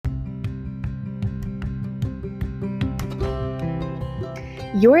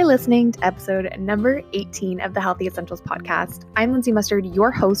You're listening to episode number 18 of the Healthy Essentials podcast. I'm Lindsay Mustard, your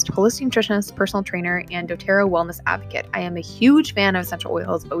host, holistic nutritionist, personal trainer, and doTERRA wellness advocate. I am a huge fan of essential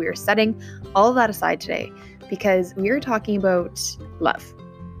oils, but we are setting all of that aside today because we are talking about love.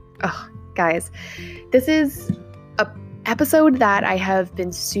 Oh, guys, this is an episode that I have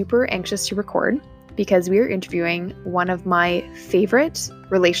been super anxious to record because we are interviewing one of my favorite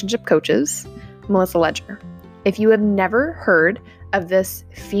relationship coaches, Melissa Ledger. If you have never heard of this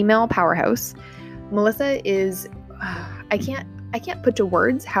female powerhouse, Melissa is, I can't put to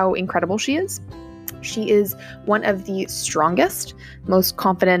words how incredible she is. She is one of the strongest, most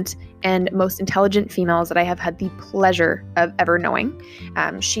confident, and most intelligent females that I have had the pleasure of ever knowing.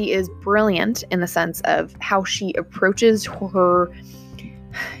 She is brilliant in the sense of how she approaches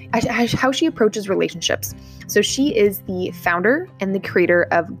relationships. So she is the founder and the creator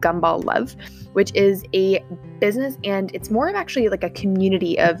of Gumball Love, which is a business, and it's more of actually like a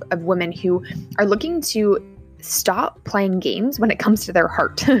community of women who are looking to stop playing games when it comes to their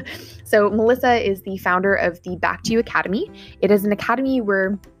heart. So Melissa is the founder of the Back to You Academy. It is an academy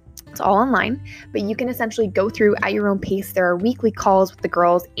where it's all online, but you can essentially go through at your own pace. There are weekly calls with the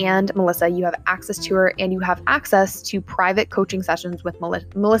girls and Melissa. You have access to her, and you have access to private coaching sessions with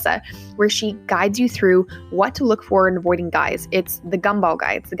Melissa, where she guides you through what to look for in avoiding guys. It's the gumball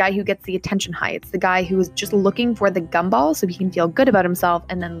guy. It's the guy who gets the attention high. It's the guy who is just looking for the gumball so he can feel good about himself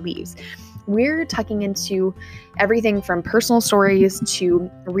and then leaves. We're tucking into everything from personal stories to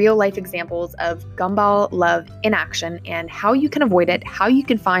real life examples of gumball love in action and how you can avoid it, how you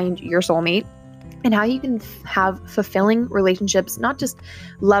can find your soulmate, and how you can have fulfilling relationships, not just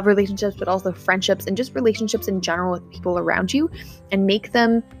love relationships, but also friendships and just relationships in general with people around you, and make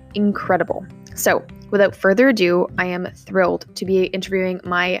them incredible. So without further ado, I am thrilled to be interviewing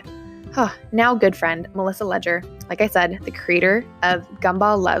my now good friend, Melissa Ledger. Like I said, the creator of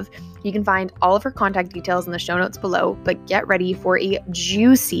Gumball Love. You can find all of her contact details in the show notes below, but get ready for a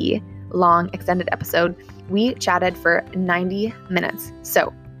juicy, long, extended episode. We chatted for 90 minutes.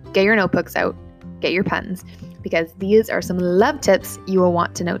 So get your notebooks out, get your pens, because these are some love tips you will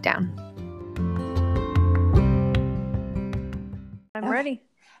want to note down. I'm ready.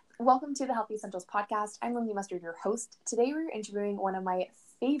 Welcome to the Healthy Essentials podcast. I'm Lindsay Mustard, your host. Today we're interviewing one of my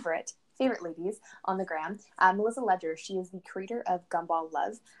favorite ladies on the gram, Melissa Ledger. She is the creator of Gumball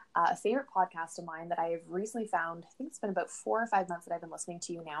Love, a favorite podcast of mine that I have recently found. I think it's been about 4 or 5 months that I've been listening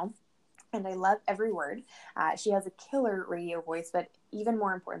to you now, and I love every word. She has a killer radio voice, but even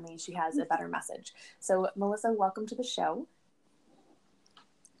more importantly, she has a better message. So Melissa, welcome to the show.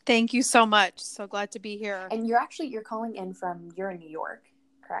 Thank you so much. So glad to be here. And you're calling in you're in New York,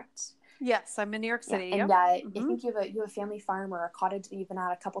 correct? Yes, I'm in New York City. Yeah. And I think you have a family farm or a cottage that you've been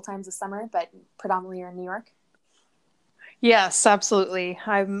at a couple times this summer, but predominantly you're in New York. Yes, absolutely.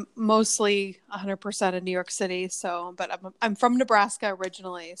 I'm mostly 100% in New York City. But I'm from Nebraska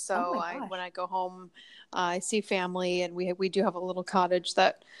originally. So when I go home, I see family, and we do have a little cottage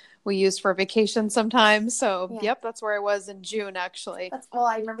that we use for vacation sometimes. So Yep, that's where I was in June actually.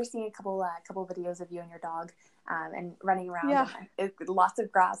 I remember seeing a couple videos of you and your dog. And running around, and lots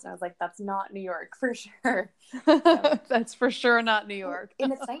of grass, and I was like, "That's not New York for sure." So, that's for sure not New York.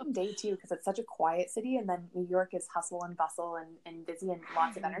 And it's night and day too, because it's such a quiet city, and then New York is hustle and bustle and busy and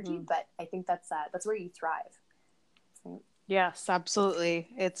lots of energy. But I think that's where you thrive. So, yes, absolutely.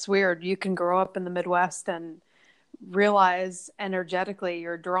 It's weird. You can grow up in the Midwest and realize energetically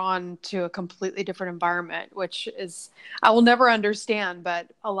you're drawn to a completely different environment, which is, I will never understand, but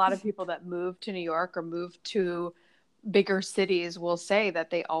a lot of people that move to New York or move to bigger cities will say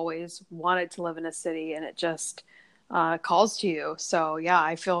that they always wanted to live in a city, and it just calls to you. So yeah,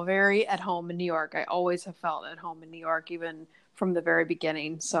 I feel very at home in New York. I always have felt at home in New York, even from the very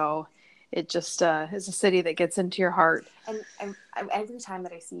beginning. So it just is a city that gets into your heart. And every time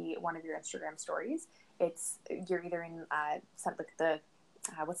that I see one of your Instagram stories, you're either in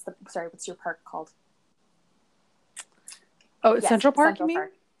what's your park called? Oh, yes, Central Park. Central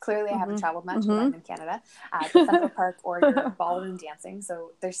Park. Clearly, I haven't traveled much, but I'm in Canada. The Central Park, or your ballroom dancing.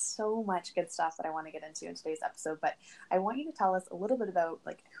 So there's so much good stuff that I want to get into in today's episode. But I want you to tell us a little bit about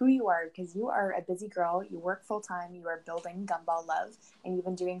who you are, because you are a busy girl. You work full time. You are building Gumball Love, and you've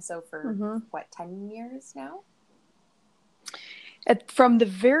been doing so for 10 years now. From the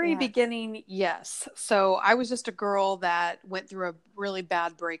very beginning, yes. So I was just a girl that went through a really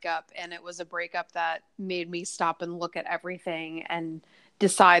bad breakup, and it was a breakup that made me stop and look at everything and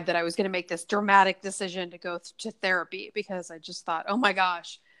decide that I was going to make this dramatic decision to go to therapy, because I just thought, oh my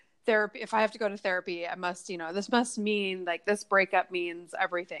gosh, therapy, if I have to go to therapy, I must, this must mean this breakup means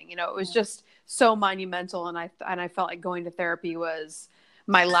everything. It was just so monumental. And I felt like going to therapy was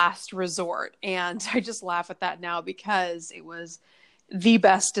my last resort. And I just laugh at that now because it was the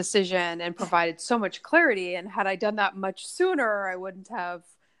best decision and provided so much clarity. And had I done that much sooner, I wouldn't have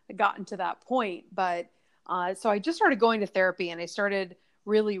gotten to that point. But so I just started going to therapy, and I started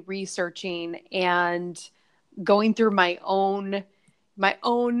really researching and going through my own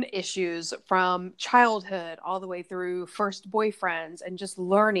issues from childhood all the way through first boyfriends, and just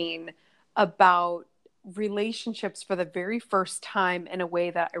learning about relationships for the very first time in a way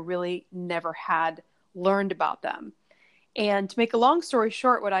that I really never had learned about them. And to make a long story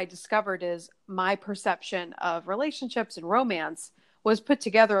short, what I discovered is my perception of relationships and romance was put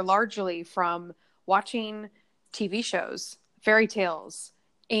together largely from watching TV shows, fairy tales,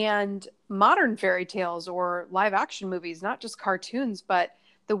 and modern fairy tales or live action movies, not just cartoons, but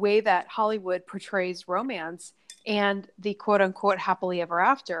the way that Hollywood portrays romance and the quote unquote happily ever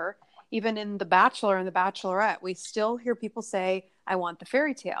after. Even in The Bachelor and The Bachelorette, we still hear people say, I want the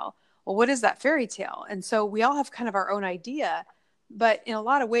fairy tale. Well, what is that fairy tale? And so we all have kind of our own idea, but in a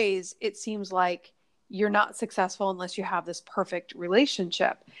lot of ways, it seems like you're not successful unless you have this perfect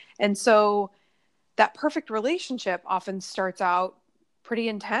relationship. And so that perfect relationship often starts out pretty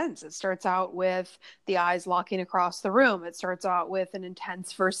intense. It starts out with the eyes locking across the room. It starts out with an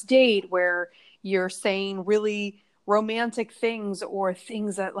intense first date where you're saying really romantic things, or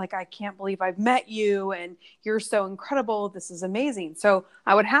things that like, I can't believe I've met you and you're so incredible. This is amazing. So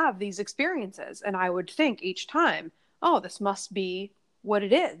I would have these experiences, and I would think each time, oh, this must be what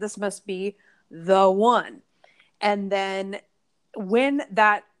it is. This must be the one. And then when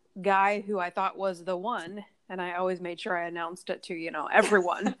that guy who I thought was the one, and I always made sure I announced it to,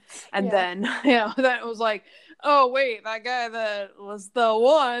 everyone. And Yeah. then, then it was like, oh, wait, that guy that was the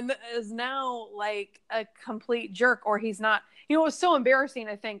one is now like a complete jerk, or he's not, it was so embarrassing.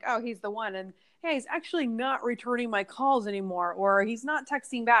 I think, oh, he's the one. And hey, he's actually not returning my calls anymore, or he's not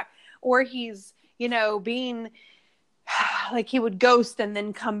texting back, or he's, being like, he would ghost and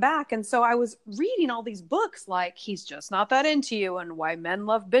then come back. And so I was reading all these books like He's Just Not That Into You and Why Men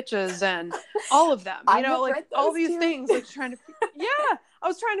Love Bitches and all of them, I have like read all those these too. things, like trying to, yeah, I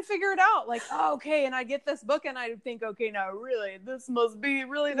was trying to figure it out. Like, oh, okay. And I get this book and I think, okay, now really, this must be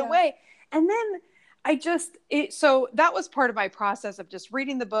really the Yeah. way. And then so that was part of my process of just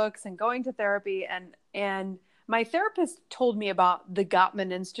reading the books and going to therapy. And my therapist told me about the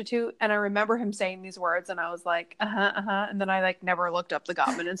Gottman Institute, and I remember him saying these words, and I was like, and then I like never looked up the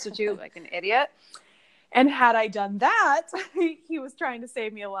Gottman Institute like an idiot. And had I done that, he was trying to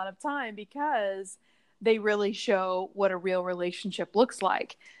save me a lot of time, because they really show what a real relationship looks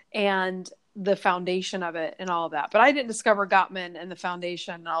like and the foundation of it and all of that. But I didn't discover Gottman and the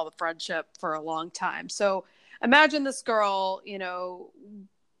foundation and all the friendship for a long time. So imagine this girl,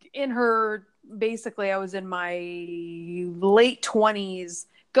 in her, basically I was in my late 20s,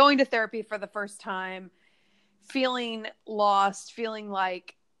 going to therapy for the first time, feeling lost, feeling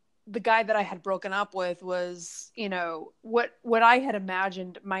like the guy that I had broken up with was, what I had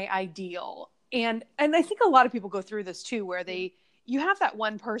imagined my ideal. And I think a lot of people go through this too, where you have that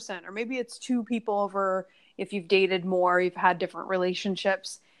one person, or maybe it's two people over, if you've dated more, you've had different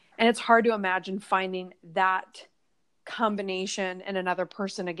relationships, and it's hard to imagine finding that combination in another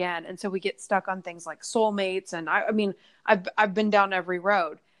person again. And so we get stuck on things like soulmates. And I mean, I've been down every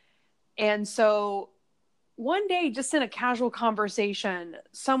road. And so one day, just in a casual conversation,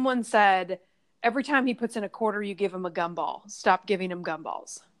 someone said, every time he puts in a quarter, you give him a gumball. Stop giving him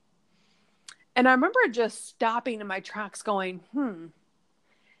gumballs. And I remember just stopping in my tracks going,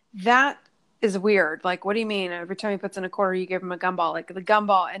 that is weird. Like, what do you mean? Every time he puts in a quarter, you give him a gumball, like the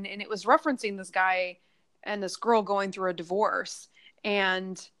gumball. And it was referencing this guy and this girl going through a divorce.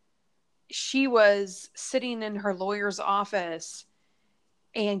 And she was sitting in her lawyer's office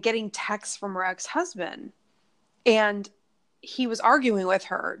and getting texts from her ex-husband. And he was arguing with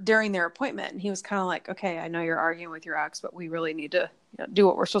her during their appointment. And he was kind of like, okay, I know you're arguing with your ex, but we really need to do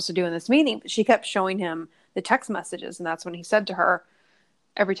what we're supposed to do in this meeting. But she kept showing him the text messages. And that's when he said to her,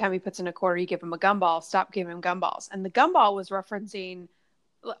 every time he puts in a quarter, you give him a gumball. Stop giving him gumballs. And the gumball was referencing,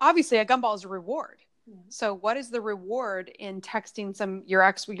 obviously a gumball is a reward. So what is the reward in texting your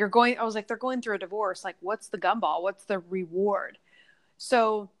ex? I was like, they're going through a divorce. Like, what's the gumball? What's the reward?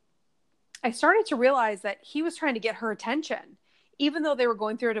 So I started to realize that he was trying to get her attention, even though they were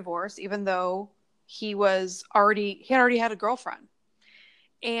going through a divorce, even though he had already had a girlfriend.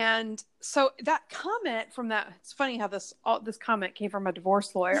 And so that comment from that, it's funny how this comment came from a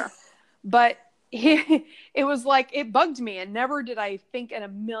divorce lawyer, but it was like, it bugged me. And never did I think in a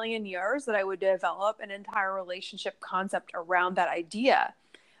million years that I would develop an entire relationship concept around that idea.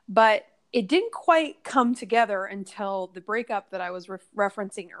 But it didn't quite come together until the breakup that I was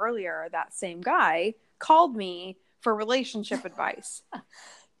referencing earlier. That same guy called me for relationship advice.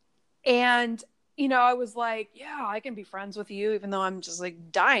 And, you know, I was like, yeah, I can be friends with you, even though I'm just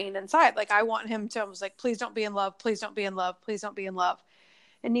like dying inside. Like, I want him to, I was like, please don't be in love. Please don't be in love. Please don't be in love.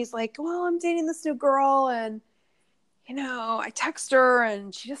 And he's like, well, I'm dating this new girl. And, you know, I text her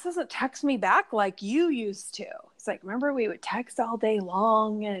and she just doesn't text me back like you used to. It's like, remember we would text all day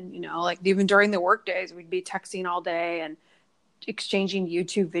long, and, you know, like even during the work days, we'd be texting all day and exchanging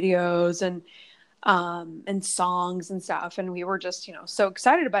YouTube videos and songs and stuff. And we were just, you know, so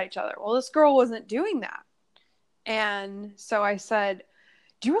excited about each other. Well, this girl wasn't doing that. And so I said,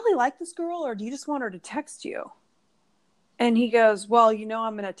 do you really like this girl, or do you just want her to text you? And he goes, well, you know,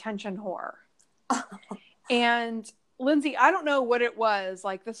 I'm an attention whore. And Lindsay, I don't know what it was.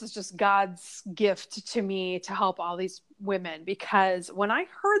 Like, this is just God's gift to me to help all these women, because when I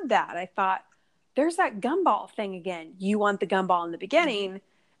heard that, I thought, there's that gumball thing again. You want the gumball in the beginning,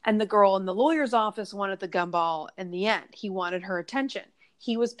 and the girl in the lawyer's office wanted the gumball in the end. He wanted her attention.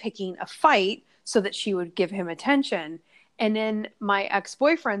 He was picking a fight so that she would give him attention. And in my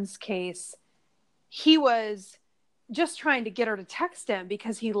ex-boyfriend's case, he was just trying to get her to text him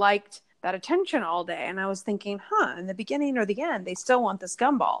because he liked that attention all day. And I was thinking, in the beginning or the end, they still want this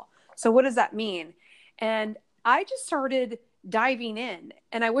gumball. So what does that mean? And I just started diving in.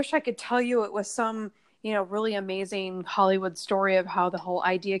 And I wish I could tell you it was some, you know, really amazing Hollywood story of how the whole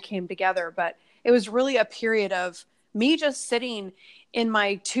idea came together. But it was really a period of me just sitting in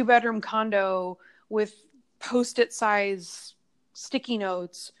my 2-bedroom condo with Post-it size sticky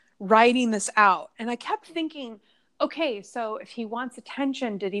notes, writing this out. And I kept thinking, okay, so if he wants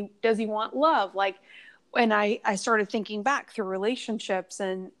attention, does he want love? Like, when I started thinking back through relationships,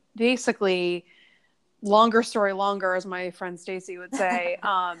 and basically, longer story longer, as my friend Stacy would say,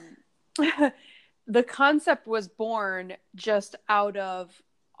 the concept was born just out of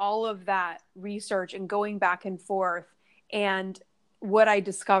all of that research and going back and forth. And what I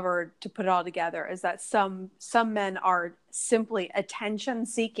discovered, to put it all together, is that some men are simply attention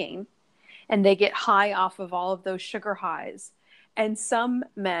seeking, and they get high off of all of those sugar highs. And some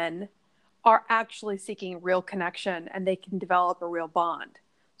men are actually seeking real connection, and they can develop a real bond.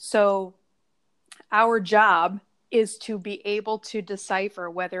 So our job is to be able to decipher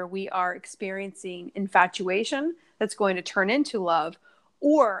whether we are experiencing infatuation that's going to turn into love,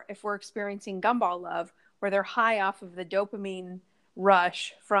 or if we're experiencing gumball love, where they're high off of the dopamine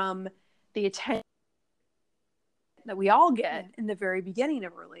rush from the attention that we all get in the very beginning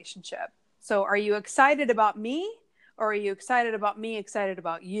of a relationship. So are you excited about me, or are you excited about me excited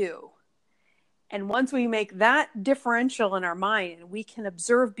about you? And once we make that differential in our mind, and we can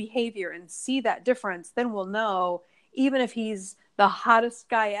observe behavior and see that difference, then we'll know, even if he's the hottest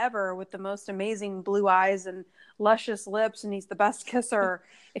guy ever with the most amazing blue eyes and luscious lips, and he's the best kisser,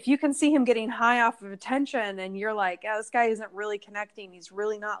 if you can see him getting high off of attention, and you're like, this guy isn't really connecting, he's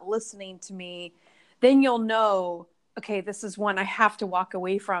really not listening to me, then you'll know, okay, this is one I have to walk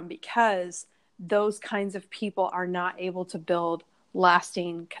away from, because those kinds of people are not able to build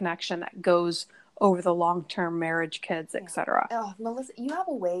lasting connection that goes over the long-term marriage, kids, etc. Oh, Melissa, you have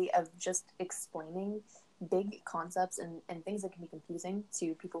a way of just explaining big concepts and things that can be confusing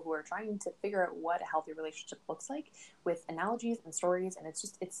to people who are trying to figure out what a healthy relationship looks like, with analogies and stories. And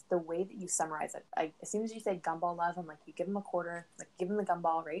it's the way that you summarize it. As soon as you say gumball love, I'm like, you give him a quarter, like give him the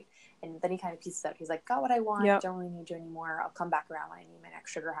gumball, right? And then he kind of pieces out. He's like, got what I want. Yep. Don't really need you anymore. I'll come back around when I need my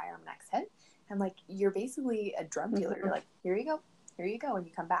next sugar high or my next hit. And like, you're basically a drug dealer. You're like, here you go. And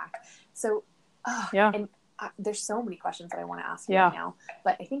you come back. So, and there's so many questions that I want to ask you right now,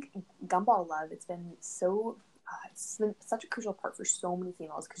 but I think gumball love, it's been such a crucial part for so many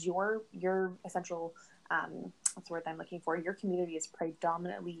females, because your essential, what's the word I'm looking for? Your community is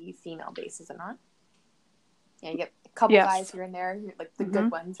predominantly female based, is it not? Yeah, you get a couple guys here and there, like the good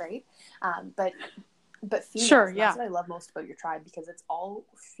ones, right? But females, sure, that's what I love most about your tribe, because it's all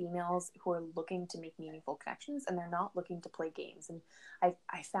females who are looking to make meaningful connections, and they're not looking to play games. And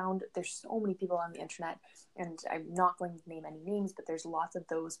I found there's so many people on the internet, and I'm not going to name any names, but there's lots of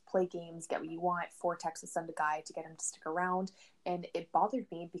those play games, get what you want, 4 texts to send a guy to get him to stick around. And it bothered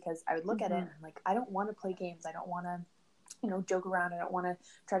me, because I would look at it and I'm like, I don't want to play games. I don't want to joke around. I don't want to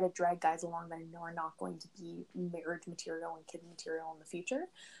try to drag guys along that I know are not going to be marriage material and kid material in the future.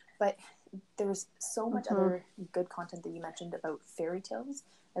 But there's so much other good content that you mentioned about fairy tales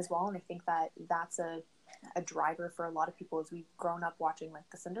as well. And I think that that's a driver for a lot of people, as we've grown up watching like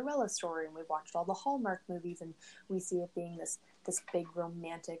the Cinderella story, and we've watched all the Hallmark movies, and we see it being this big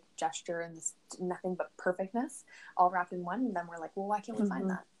romantic gesture and this nothing but perfectness all wrapped in one. And then we're like, well, why can't we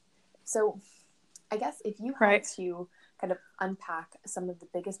find that? So I guess if you had Right. to kind of unpack some of the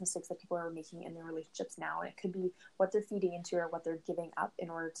biggest mistakes that people are making in their relationships now, and it could be what they're feeding into or what they're giving up in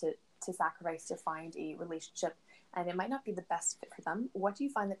order to sacrifice to find a relationship, and it might not be the best fit for them. What do you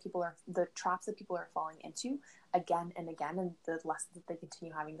find that the traps that people are falling into again and again, and the lessons that they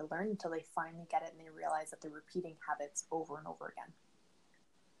continue having to learn until they finally get it and they realize that they're repeating habits over and over again?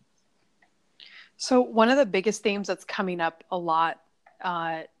 So one of the biggest themes that's coming up a lot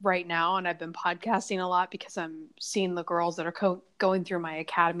right now, and I've been podcasting a lot because I'm seeing the girls that are going through my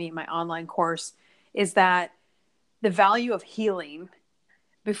academy, my online course, is that the value of healing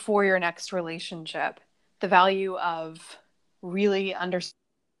before your next relationship, the value of really understanding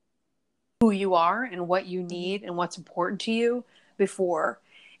who you are and what you need and what's important to you before.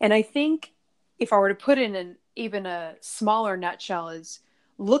 And I think if I were to put it in even a smaller nutshell is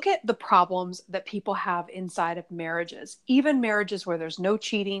look at the problems that people have inside of marriages, even marriages where there's no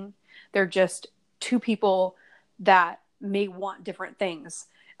cheating. They're just two people that may want different things.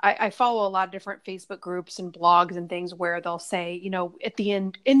 I follow a lot of different Facebook groups and blogs and things where they'll say, in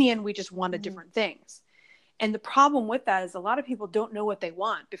the end, we just wanted different things. And the problem with that is a lot of people don't know what they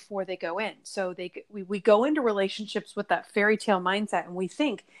want before they go in. So we go into relationships with that fairy tale mindset. And we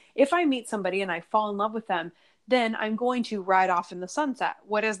think if I meet somebody and I fall in love with them, then I'm going to ride off in the sunset.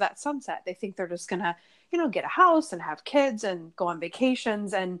 What is that sunset? They think they're just going to, get a house and have kids and go on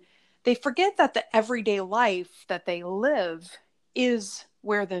vacations. And they forget that the everyday life that they live is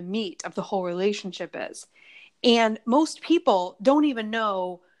where the meat of the whole relationship is. And most people don't even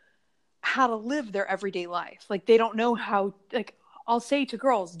know how to live their everyday life. Like they don't know how, like I'll say to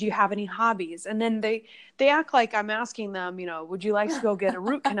girls, do you have any hobbies? And then they act like I'm asking them, would you like to go get a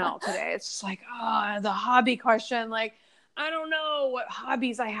root canal today? It's just like, the hobby question. Like, I don't know what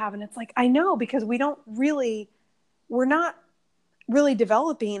hobbies I have. And it's like, I know, because we're not really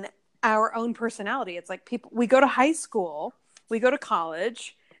developing our own personality. It's like we go to high school, we go to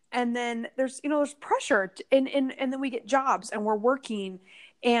college, and then there's pressure and then we get jobs and we're working,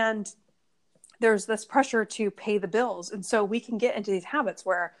 and there's this pressure to pay the bills. And so we can get into these habits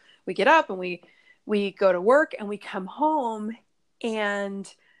where we get up and we go to work and we come home.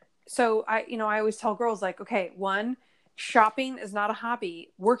 And so I always tell girls like, okay, one, shopping is not a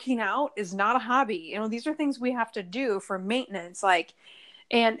hobby. Working out is not a hobby. These are things we have to do for maintenance. Like,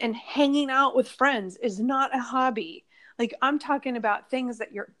 and hanging out with friends is not a hobby. Like I'm talking about things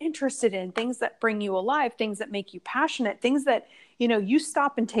that you're interested in, things that bring you alive, things that make you passionate, things that, you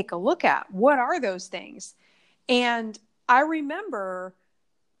stop and take a look at. What are those things? And I remember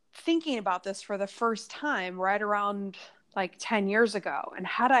thinking about this for the first time right around like 10 years ago. And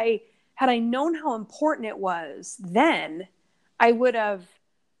had I known how important it was then, I would have,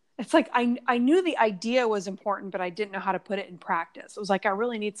 it's like I knew the idea was important, but I didn't know how to put it in practice. It was like, I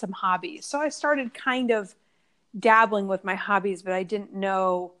really need some hobbies. So I started kind of dabbling with my hobbies, but I didn't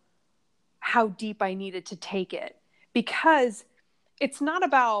know how deep I needed to take it, because it's not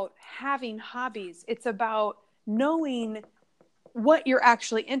about having hobbies. It's about knowing what you're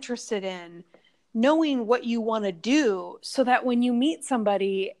actually interested in, knowing what you want to do, so that when you meet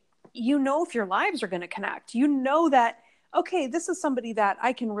somebody, if your lives are going to connect, that, okay, this is somebody that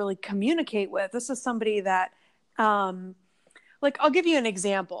I can really communicate with. This is somebody that, like, I'll give you an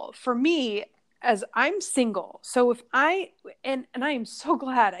example. For me, as I'm single, so if and I am so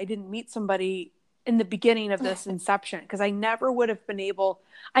glad I didn't meet somebody in the beginning of this inception, because I never would have been able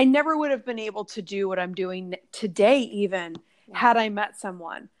to do what I'm doing today, even had I met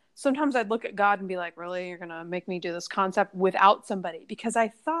someone. Sometimes I'd look at God and be like, really, you're going to make me do this concept without somebody? Because I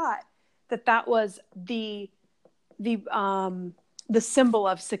thought that was the symbol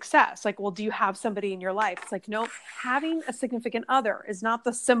of success. Like, well, do you have somebody in your life? It's like, nope, having a significant other is not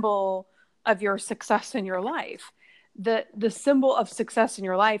the symbol of your success in your life. The symbol of success in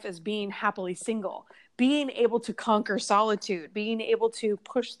your life is being happily single, being able to conquer solitude, being able to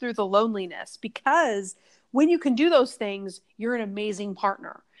push through the loneliness, because when you can do those things, you're an amazing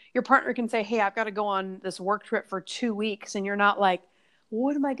partner. Your partner can say, hey, I've got to go on this work trip for 2 weeks. And you're not like,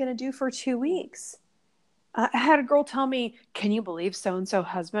 what am I going to do for 2 weeks? I had a girl tell me, can you believe so-and-so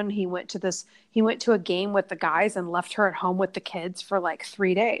husband? He went to a game with the guys and left her at home with the kids for like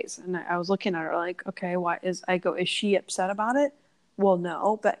 3 days. And I was looking at her like, okay, is she upset about it? Well,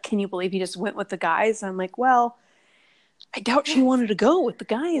 no, but can you believe he just went with the guys? And I'm like, well, I doubt she wanted to go with the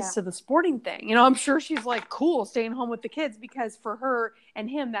guys to the sporting thing. I'm sure she's like, cool, staying home with the kids, because for her and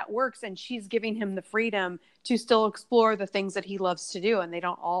him that works, and she's giving him the freedom to still explore the things that he loves to do, and they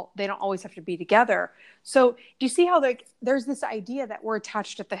don't always have to be together. So do you see how there's this idea that we're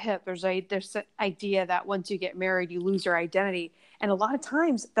attached at the hip? There's this idea that once you get married, you lose your identity. And a lot of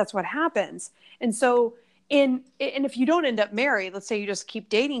times that's what happens. And so and if you don't end up married, let's say you just keep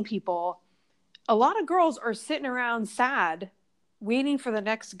dating people, a lot of girls are sitting around sad, waiting for the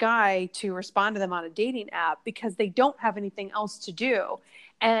next guy to respond to them on a dating app because they don't have anything else to do.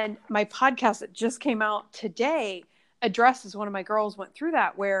 And my podcast that just came out today addresses, one of my girls went through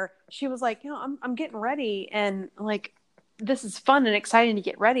that, where she was like, I'm getting ready, and like, this is fun and exciting to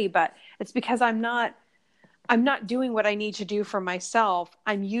get ready, but it's because I'm not doing what I need to do for myself.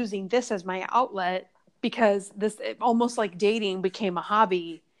 I'm using this as my outlet, because almost like dating became a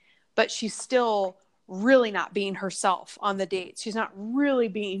hobby, but she's still really not being herself on the dates. She's not really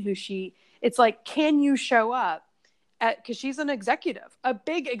being it's like, can you show up because she's an executive, a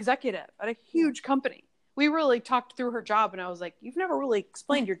big executive at a huge company. We really talked through her job, and I was like, you've never really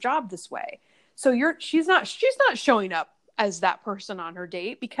explained your job this way. So she's not showing up as that person on her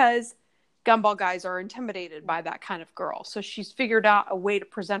date, because gumball guys are intimidated by that kind of girl. So she's figured out a way to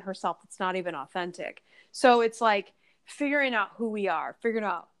present herself that's not even authentic. So it's like figuring out who we are, figuring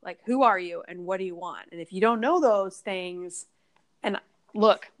out like, who are you and what do you want? And if you don't know those things, and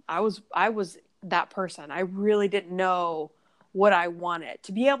look, I was that person. I really didn't know what I wanted.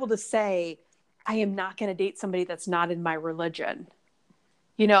 To be able to say, I am not going to date somebody that's not in my religion,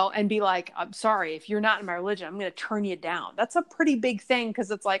 and be like, I'm sorry, if you're not in my religion, I'm going to turn you down. That's a pretty big thing, because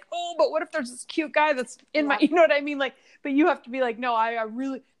it's like, oh, but what if there's this cute guy that's in my, you know what I mean? Like, but you have to be like, no, I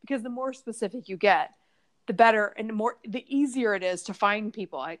really, because the more specific you get, the better, and the easier it is to find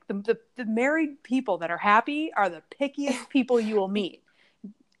people. Like the married people that are happy are the pickiest people you will meet.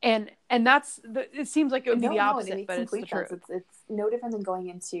 And it seems like it would be the opposite, but it's the truth. It's no different than going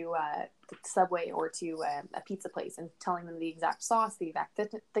into the Subway or to a pizza place and telling them the exact sauce, the exact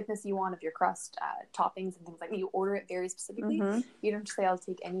thickness you want of your crust, toppings and things like that. You order it very specifically. Mm-hmm. You don't just say, I'll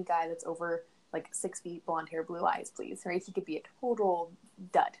take any guy that's over like 6 feet, blonde hair, blue eyes, please. Right? He could be a total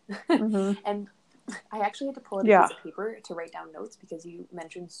dud. Mm-hmm. And I actually had to pull out a piece of paper to write down notes, because you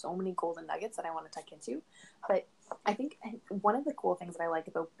mentioned so many golden nuggets that I want to tuck into. But I think one of the cool things that I like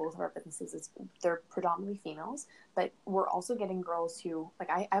about both of our businesses is they're predominantly females, but we're also getting girls who, like,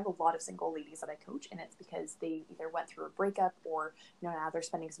 I have a lot of single ladies that I coach, and it's because they either went through a breakup or, now they're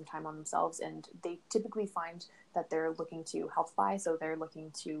spending some time on themselves, and they typically find that they're looking to healthify. So they're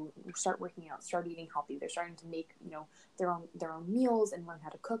looking to start working out, start eating healthy. They're starting to make, their own meals and learn how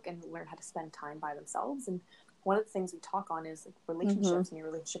to cook and learn how to spend time by themselves. And one of the things we talk on is like relationships and your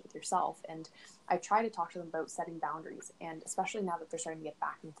relationship with yourself. And I try to talk to them about setting boundaries. And especially now that they're starting to get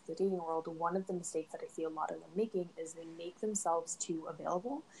back into the dating world, one of the mistakes that I see a lot of them making is they make themselves too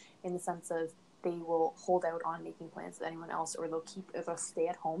available, in the sense of they will hold out on making plans with anyone else, or they'll stay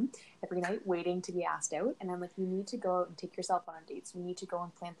at home every night waiting to be asked out. And I'm like, you need to go out and take yourself on dates. You need to go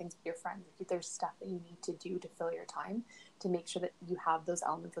and plan things with your friends. There's stuff that you need to do to fill your time, to make sure that you have those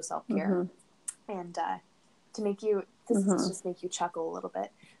elements of self-care. And to make you, just make you chuckle a little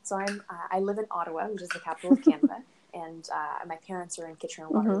bit. So I live in Ottawa, which is the capital of Canada, and my parents are in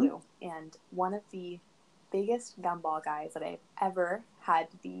Kitchener-Waterloo. And one of the biggest gumball guys that I've ever had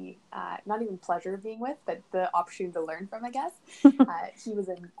the not even pleasure of being with, but the opportunity to learn from, I guess. He was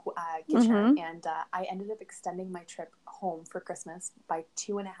in Kitchener, and I ended up extending my trip home for Christmas by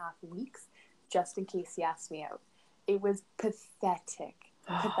 2.5 weeks, just in case he asked me out. It was pathetic.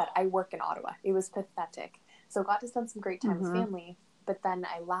 I work in Ottawa. It was pathetic. So got to spend some great time with family, but then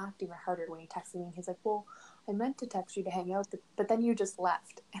I laughed even harder when he texted me, and he's like, well, I meant to text you to hang out, but then you just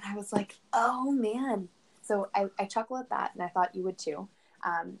left. And I was like, oh man. So I chuckle at that, and I thought you would too.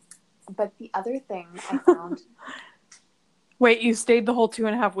 But the other thing I found... Wait, you stayed the whole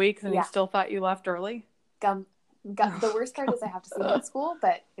 2.5 weeks and you still thought you left early? The worst part is I have to see him at school,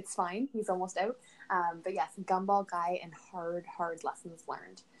 but it's fine. He's almost out. But yes, gumball guy and hard lessons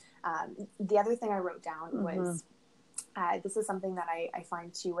learned. The other thing I wrote down was, this is something that I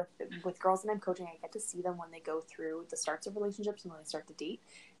find too with girls that I'm coaching. I get to see them when they go through the starts of relationships and when they start to date.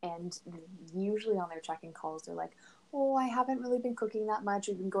 And usually on their check-in calls, they're like, oh, I haven't really been cooking that much.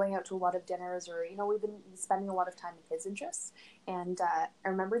 We've been going out to a lot of dinners, or, we've been spending a lot of time in his interests. And I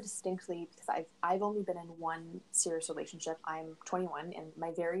remember distinctly, because I've only been in one serious relationship. I'm 21, and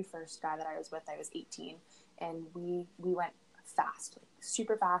my very first guy that I was with, I was 18. And we went fast, like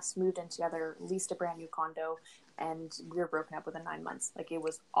super fast, moved in together, leased a brand new condo, and we were broken up within 9 months. Like, it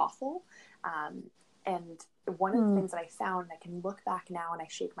was awful. And one of the things that I found, I can look back now and I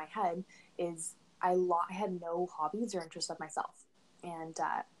shake my head, is I had no hobbies or interests of myself. And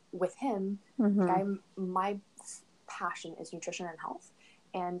with him, my passion is nutrition and health.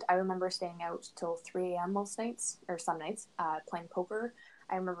 And I remember staying out till 3 a.m. most nights, or some nights, playing poker.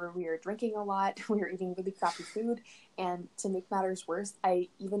 I remember we were drinking a lot, we were eating really crappy food, and to make matters worse, I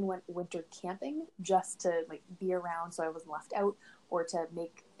even went winter camping just to like be around so I wasn't left out, or to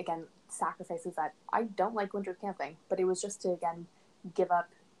make, again, sacrifices that I don't like winter camping, but it was just to, again, give up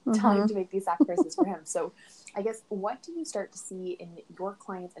time to make these sacrifices for him. So I guess, what do you start to see in your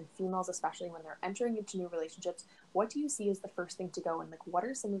clients, and females especially, when they're entering into new relationships? What do you see as the first thing to go? And like, what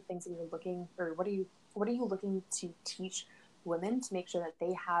are some of the things that you're looking, or what are you looking to teach women to make sure that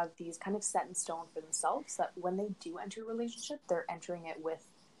they have these kind of set in stone for themselves, so that when they do enter a relationship, they're entering it with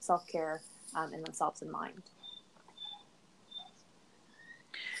self-care and themselves in mind?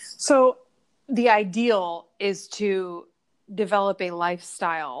 So the ideal is to develop a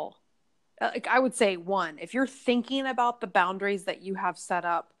lifestyle. Like, I would say, one, if you're thinking about the boundaries that you have set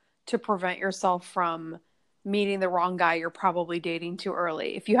up to prevent yourself from meeting the wrong guy you're probably dating too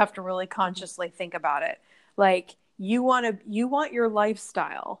early, if you have to really consciously think about it, like, you want your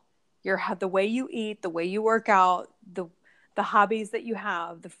lifestyle, the way you eat, the way you work out, the hobbies that you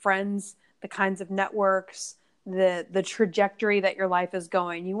have, the friends, the kinds of networks, the trajectory that your life is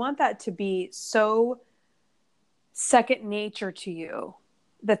going. You want that to be so second nature to you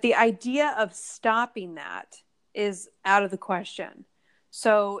that the idea of stopping that is out of the question.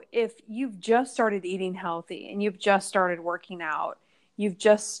 So if you've just started eating healthy and you've just started working out, you've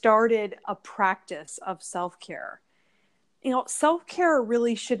just started a practice of self-care, self-care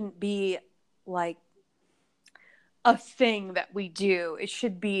really shouldn't be like a thing that we do. It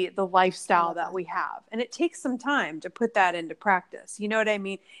should be the lifestyle that we have. And it takes some time to put that into practice. You know what I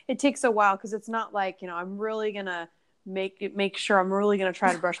mean? It takes a while, because it's not like, I'm really going to make sure I'm really going to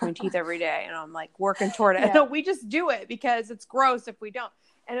try to brush my teeth every day, and I'm like working toward it. Yeah. No, we just do it because it's gross if we don't.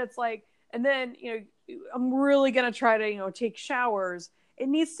 And it's like, and then, I'm really going to try to, take showers. It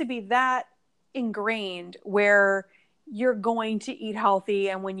needs to be that ingrained where you're going to eat healthy,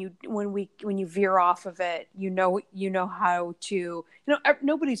 and when you veer off of it, you know how to,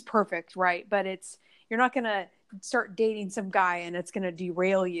 nobody's perfect, right? But you're not going to start dating some guy and it's going to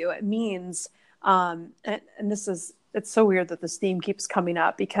derail you. It means, and it's so weird that this theme keeps coming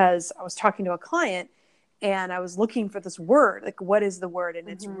up, because I was talking to a client and I was looking for this word, like, what is the word? And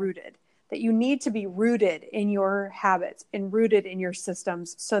it's rooted. That you need to be rooted in your habits and rooted in your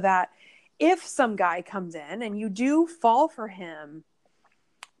systems, so that if some guy comes in and you do fall for him,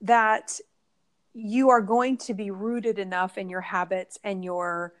 that you are going to be rooted enough in your habits and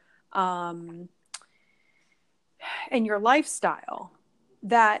your lifestyle,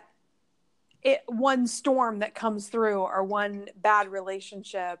 that one storm that comes through, or one bad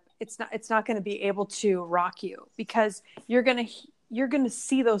relationship, it's not going to be able to rock you, because you're going to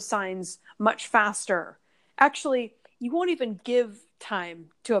see those signs much faster. Actually, you won't even give time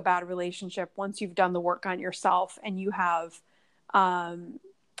to a bad relationship once you've done the work on yourself and you have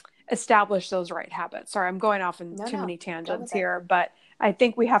established those right habits. Sorry, I'm going off in too many tangents here, but I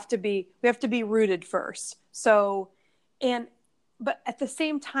think we have to be rooted first. So, but at the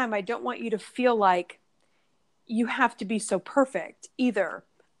same time, I don't want you to feel like you have to be so perfect either.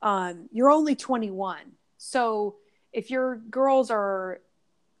 You're only 21. So if your girls are,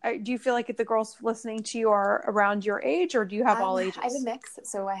 do you feel like if the girls listening to you are around your age, or do you have all ages? I have a mix.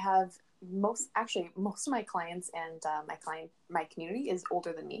 So I have most of my clients, and my community is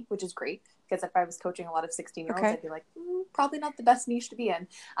older than me, which is great, because if I was coaching a lot of 16-year-olds, I'd be like, probably not the best niche to be in.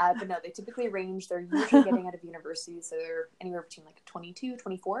 But no, they typically range. They're usually getting out of university, so they're anywhere between like 22,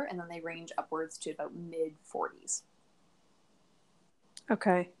 24, and then they range upwards to about mid 40s.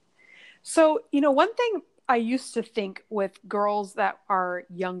 Okay. So, one thing I used to think with girls that are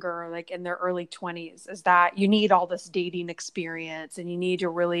younger, like in their early 20s, is that you need all this dating experience and you need to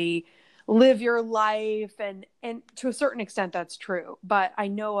really live your life. And to a certain extent, that's true. But I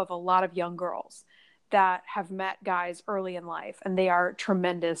know of a lot of young girls that have met guys early in life, and they are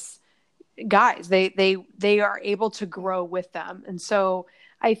tremendous guys. They are able to grow with them. And so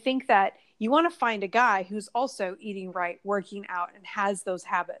I think that you want to find a guy who's also eating right, working out, and has those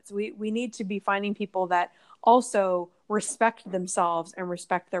habits. We need to be finding people that also respect themselves and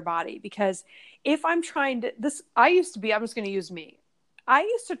respect their body. Because if I'm trying to, I'm just going to use me. I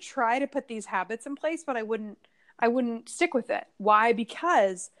used to try to put these habits in place, but I wouldn't stick with it. Why?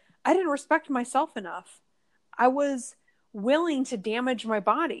 Because I didn't respect myself enough. I was willing to damage my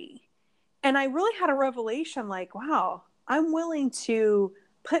body. And I really had a revelation, like, wow, I'm willing to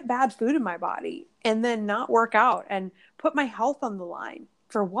put bad food in my body and then not work out and put my health on the line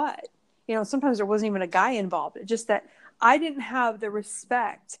for what? Sometimes there wasn't even a guy involved. It's just that I didn't have the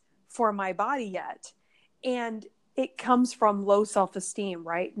respect for my body yet. And it comes from low self-esteem,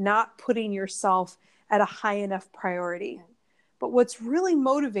 right? Not putting yourself at a high enough priority. But what's really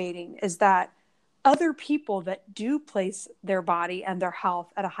motivating is that other people that do place their body and their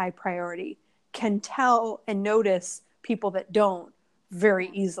health at a high priority can tell and notice people that don't very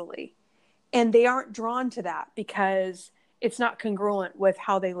easily. And they aren't drawn to that because it's not congruent with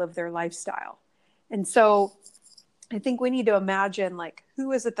how they live their lifestyle. And so I think we need to imagine, like,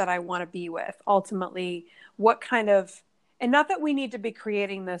 who is it that I want to be with? Ultimately, what kind of, and not that we need to be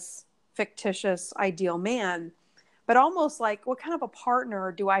creating this fictitious ideal man, but almost like, what kind of a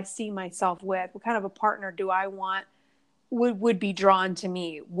partner do I see myself with? What kind of a partner do I want would be drawn to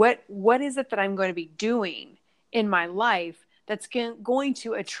me? What is it that I'm going to be doing in my life that's going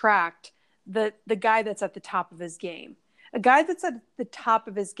to attract the guy that's at the top of his game? A guy that's at the top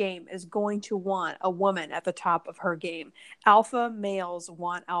of his game is going to want a woman at the top of her game. Alpha males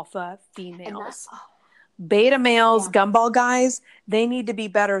want alpha females. Beta males, gumball guys, they need to be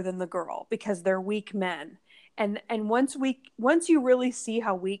better than the girl because they're weak men. And once you really see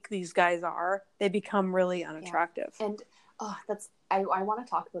how weak these guys are, they become really unattractive. Yeah. And I want to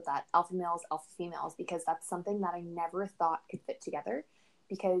talk about that, alpha males, alpha females, because that's something that I never thought could fit together.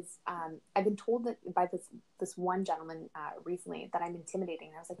 Because I've been told that by this one gentleman recently that I'm intimidating.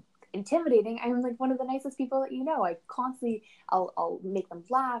 And I was like, intimidating? I'm like one of the nicest people that you know. I constantly, I'll make them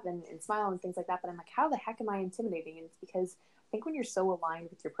laugh and smile and things like that. But I'm like, how the heck am I intimidating? And it's because I think when you're so aligned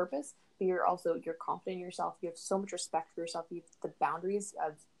with your purpose, but you're confident in yourself, you have so much respect for yourself, you have the boundaries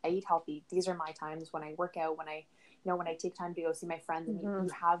of, I eat healthy. These are my times when I work out, when I take time to go see my friends, and you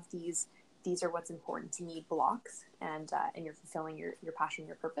have these are what's important to me blocks, and you're fulfilling your passion,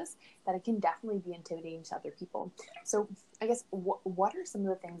 your purpose, that it can definitely be intimidating to other people. So I guess what are some of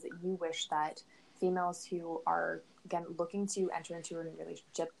the things that you wish that females who are, again, looking to enter into a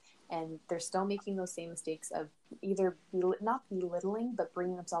relationship and they're still making those same mistakes of either not belittling, but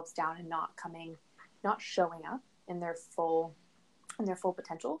bringing themselves down and not showing up in their full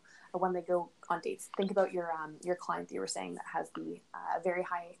potential, or when they go on dates? Think about your client that you were saying that has the very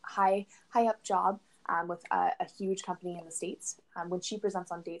high up job with a huge company in the States. When she presents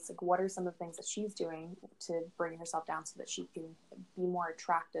on dates, like, what are some of the things that she's doing to bring herself down so that she can be more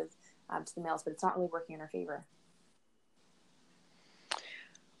attractive to the males, but it's not really working in her favor?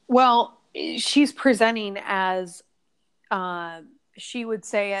 Well, she's presenting as, she would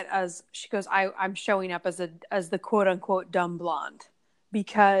say it as, she goes, I'm showing up as the quote unquote dumb blonde,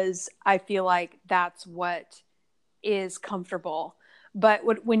 because I feel like that's what is comfortable.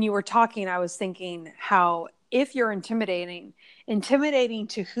 But when you were talking, I was thinking how, if you're intimidating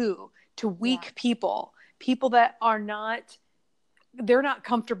to who? To weak people that they're not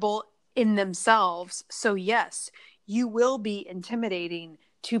comfortable in themselves. So yes, you will be intimidating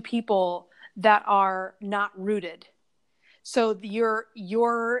to people that are not rooted. So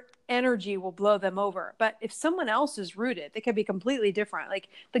your energy will blow them over. But if someone else is rooted, they could be completely different. Like,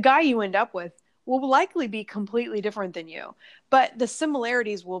 the guy you end up with will likely be completely different than you. But the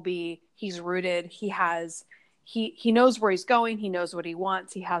similarities will be, he's rooted, he knows where he's going, he knows what he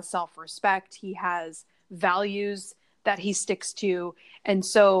wants, he has self-respect, he has values that he sticks to. And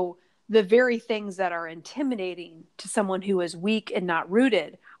so the very things that are intimidating to someone who is weak and not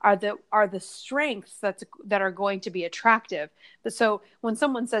rooted are the strengths that are going to be attractive. But so when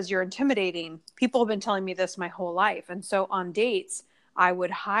someone says you're intimidating, people have been telling me this my whole life. And so on dates, I would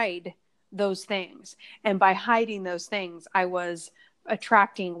hide those things. And by hiding those things, I was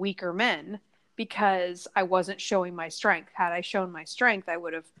attracting weaker men because I wasn't showing my strength. Had I shown my strength, I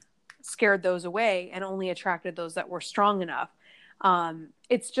would have scared those away and only attracted those that were strong enough.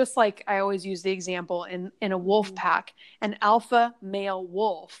 It's just like, I always use the example in a wolf pack. An alpha male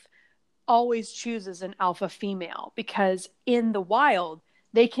wolf always chooses an alpha female, because in the wild,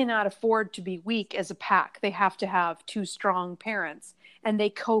 they cannot afford to be weak as a pack. They have to have two strong parents, and they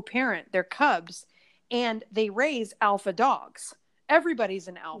co-parent their cubs, and they raise alpha dogs. Everybody's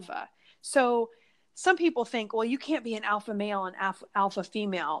an alpha. So some people think, well, you can't be an alpha male and alpha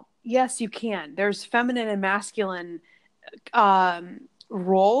female. Yes, you can. There's feminine and masculine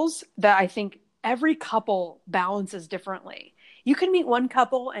roles that I think every couple balances differently. You can meet one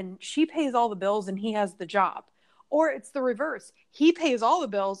couple and she pays all the bills and he has the job. Or it's the reverse. He pays all the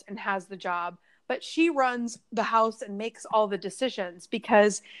bills and has the job, but she runs the house and makes all the decisions,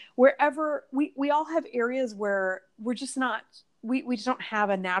 because wherever we all have areas where we're just not, we just don't have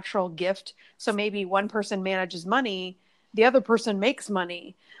a natural gift. So maybe one person manages money, the other person makes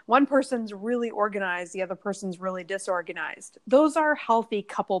money. One person's really organized, the other person's really disorganized. Those are healthy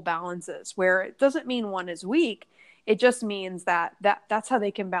couple balances, where it doesn't mean one is weak. It just means that's how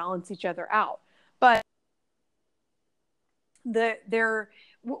they can balance each other out. But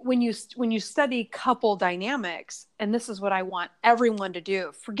when you study couple dynamics, and this is what I want everyone to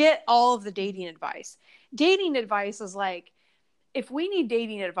do, forget all of the dating advice. Dating advice is like, if we need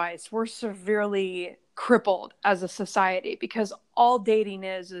dating advice, we're severely crippled as a society, because all dating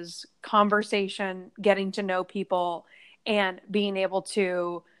is conversation, getting to know people, and being able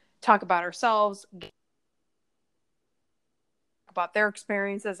to talk about ourselves, about their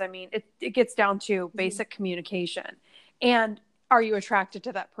experiences. I mean, it gets down to basic communication. And are you attracted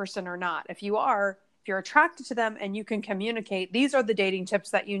to that person or not? If you're attracted to them and you can communicate, these are the dating tips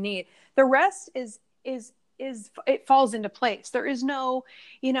that you need. The rest is it falls into place. There is no,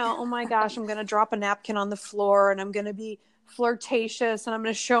 oh my gosh, I'm going to drop a napkin on the floor and I'm going to be flirtatious and I'm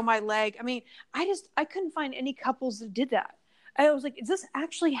going to show my leg. I mean, I couldn't find any couples that did that. I was like, is this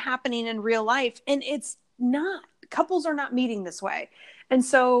actually happening in real life? And it's not. Couples are not meeting this way. And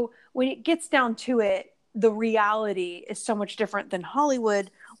so when it gets down to it, the reality is so much different than Hollywood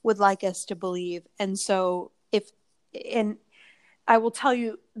would like us to believe. And so and I will tell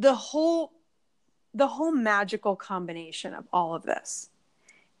you, the whole magical combination of all of this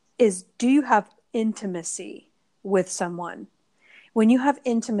is, do you have intimacy with someone? When you have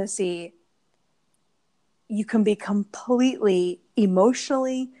intimacy, you can be completely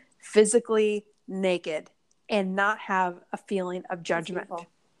emotionally, physically naked and not have a feeling of judgment.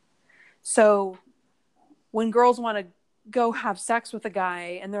 So when girls want to go have sex with a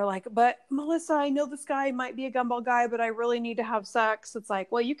guy and they're like, but Melissa, I know this guy might be a gumball guy, but I really need to have sex. It's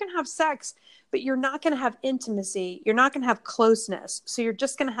like, well, you can have sex, but you're not going to have intimacy. You're not going to have closeness. So you're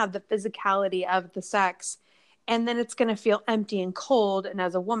just going to have the physicality of the sex. And then it's going to feel empty and cold. And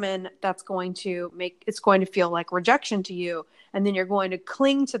as a woman, it's going to feel like rejection to you. And then you're going to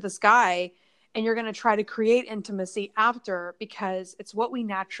cling to this guy and you're going to try to create intimacy after, because it's what we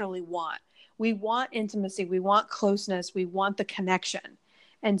naturally want. We want intimacy. We want closeness. We want the connection.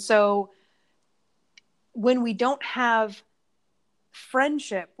 And so when we don't have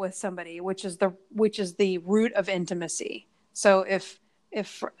friendship with somebody, which is the root of intimacy. So if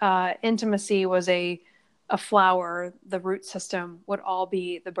intimacy was a flower, the root system would all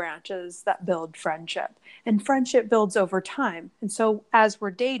be the branches that build friendship. And friendship builds over time. And so as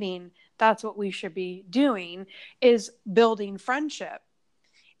we're dating, that's what we should be doing, is building friendship.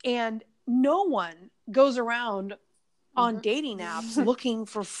 And no one goes around on dating apps looking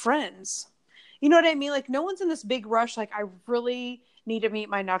for friends. You know what I mean? Like, no one's in this big rush. Like, I really need to meet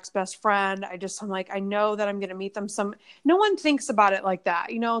my next best friend. I'm like, I know that I'm going to meet them. No one thinks about it like that.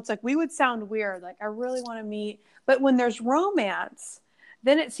 It's like, we would sound weird. Like, I really want to meet. But when there's romance,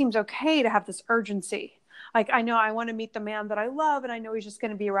 then it seems okay to have this urgency. Like, I know I want to meet the man that I love, and I know he's just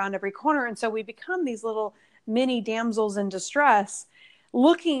going to be around every corner. And so we become these little mini damsels in distress,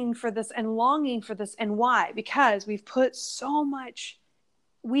 looking for this and longing for this. And why? Because we have put so much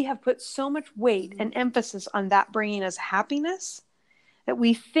weight and emphasis on that bringing us happiness, that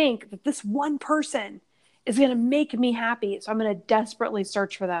we think that this one person is going to make me happy. So I'm going to desperately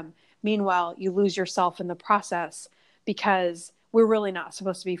search for them. Meanwhile, you lose yourself in the process, because we're really not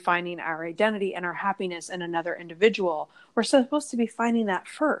supposed to be finding our identity and our happiness in another individual. We're supposed to be finding that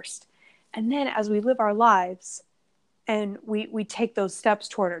first. And then as we live our lives and we take those steps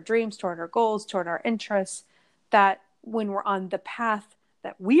toward our dreams, toward our goals, toward our interests, that when we're on the path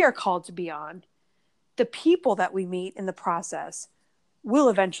that we are called to be on, the people that we meet in the process will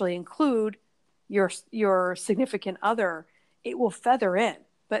eventually include your significant other. It will feather in.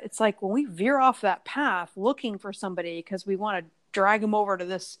 But it's like, when we veer off that path looking for somebody because we want to drag them over to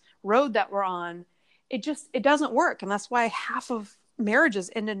this road that we're on, it doesn't work. And that's why half of marriages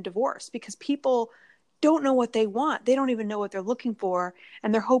end in divorce, because people don't know what they want. They don't even know what they're looking for.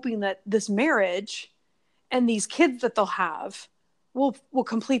 And they're hoping that this marriage and these kids that they'll have will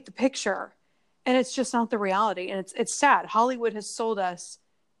complete the picture. And it's just not the reality. And it's sad. Hollywood has sold us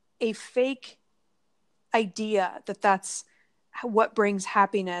a fake idea that that's what brings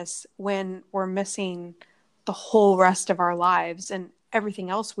happiness, when we're missing the whole rest of our lives and everything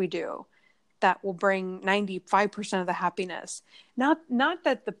else we do that will bring 95% of the happiness. Not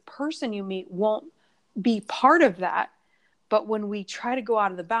that the person you meet won't be part of that, but when we try to go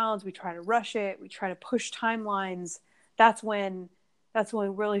out of the bounds, we try to rush it, we try to push timelines, that's when we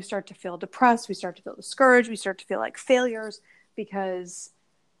really start to feel depressed, we start to feel discouraged, we start to feel like failures, because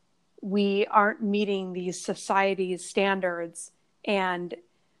we aren't meeting these society's standards. And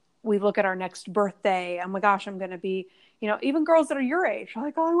we look at our next birthday, oh my gosh, I'm going to be, even girls that are your age are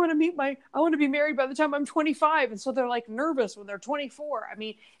like, oh, I want to be married by the time I'm 25. And so they're like nervous when they're 24. I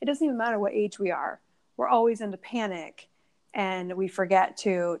mean, it doesn't even matter what age we are. We're always into panic, and we forget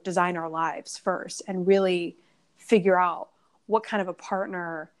to design our lives first and really figure out what kind of a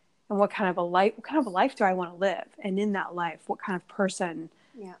partner and what kind of a life do I want to live? And in that life, what kind of person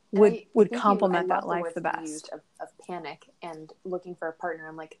would complement that life the best? Of panic and looking for a partner.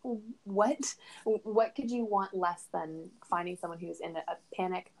 I'm like, what could you want less than finding someone who's in a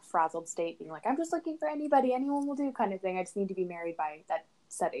panic, frazzled state, being like, I'm just looking for anyone will do kind of thing. I just need to be married by that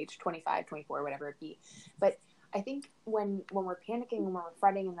set age, 25, 24, whatever it be. But I think when we're panicking, when we're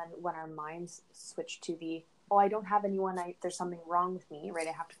fretting, and then when our minds switch to the, oh, I don't have anyone, there's something wrong with me, right?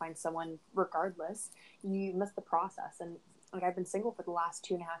 I have to find someone regardless. You miss the process. And like, I've been single for the last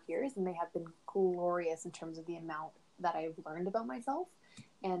 2.5 years, and they have been glorious in terms of the amount that I've learned about myself.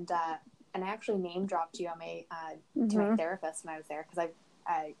 And I actually name dropped you on to my therapist when I was there, because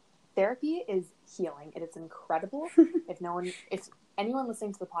therapy is healing. It is incredible. If anyone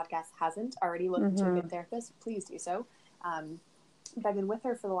listening to the podcast hasn't already looked into a good therapist, please do so. But I've been with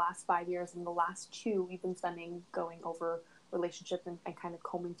her for the last 5 years, and the last 2 we've been spending going over relationships and kind of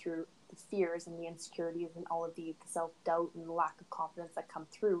combing through the fears and the insecurities and all of the self-doubt and the lack of confidence that come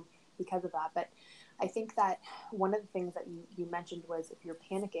through because of that. But I think that one of the things that you mentioned was, if you're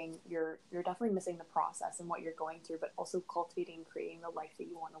panicking, you're definitely missing the process and what you're going through, but also cultivating and creating the life that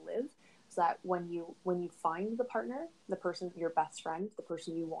you want to live. So that when you find the partner, the person, your best friend, the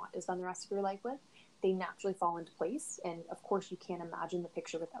person you want to spend the rest of your life with, they naturally fall into place. And of course you can't imagine the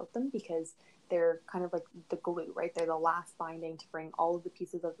picture without them, because they're kind of like the glue, right? They're the last binding to bring all of the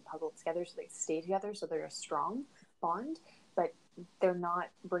pieces of the puzzle together so they stay together, so they're a strong bond, but they're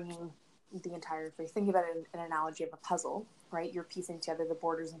not bringing the entire, if you think about it in an analogy of a puzzle, right? You're piecing together the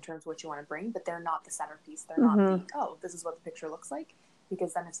borders in terms of what you want to bring, but they're not the centerpiece. They're not this is what the picture looks like,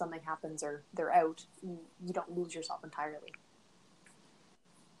 because then if something happens or they're out, you don't lose yourself entirely.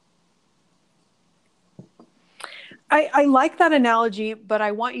 I like that analogy, but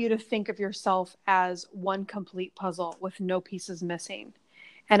I want you to think of yourself as one complete puzzle with no pieces missing.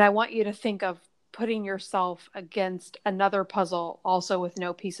 And I want you to think of putting yourself against another puzzle also with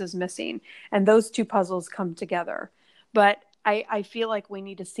no pieces missing. And those 2 puzzles come together. But I feel like we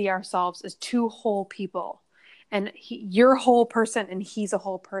need to see ourselves as 2 whole people. And you're a whole person and he's a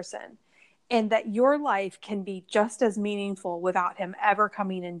whole person. And that your life can be just as meaningful without him ever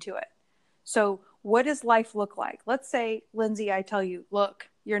coming into it. So what does life look like? Let's say, Lindsay, I tell you, look,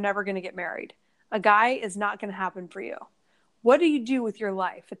 you're never going to get married. A guy is not going to happen for you. What do you do with your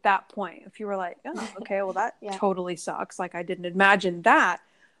life at that point? If you were like, oh, okay, well, that totally sucks. Like, I didn't imagine that.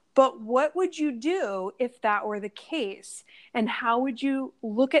 But what would you do if that were the case? And how would you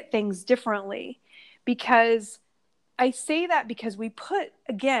look at things differently? Because I say that because we put,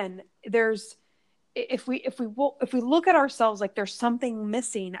 again, if we look at ourselves like there's something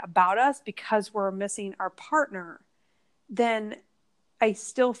missing about us because we're missing our partner, then I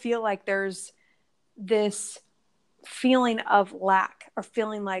still feel like there's this feeling of lack, or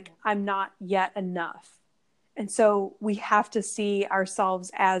feeling like I'm not yet enough. And so we have to see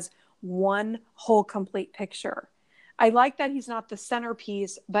ourselves as one whole complete picture. I like that he's not the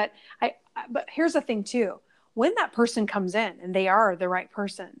centerpiece, but here's the thing too. When that person comes in and they are the right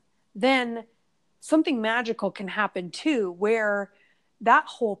person, then something magical can happen too, where that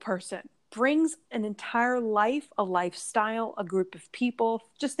whole person brings an entire life, a lifestyle, a group of people.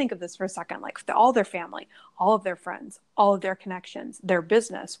 Just think of this for a second, like all their family, all of their friends, all of their connections, their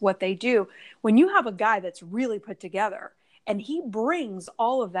business, what they do. When you have a guy that's really put together and he brings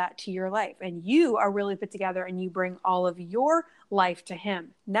all of that to your life, and you are really put together and you bring all of your life to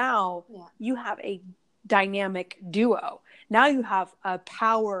him, now you have a dynamic duo. Now you have a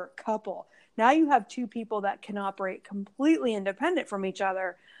power couple. Now you have 2 people that can operate completely independent from each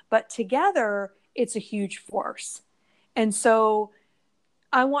other, but together it's a huge force. And so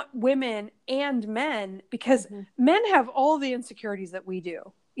I want women and men, because men have all the insecurities that we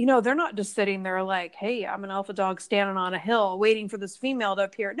do. You know, they're not just sitting there like, hey, I'm an alpha dog standing on a hill waiting for this female to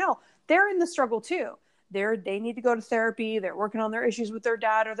appear. No, they're in the struggle too. They need to go to therapy. They're working on their issues with their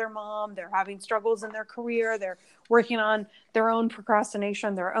dad or their mom. They're having struggles in their career. They're working on their own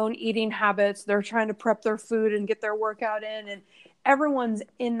procrastination, their own eating habits. They're trying to prep their food and get their workout in. And everyone's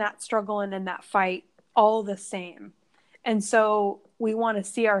in that struggle and in that fight all the same. And so we want to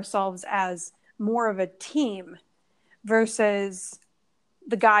see ourselves as more of a team versus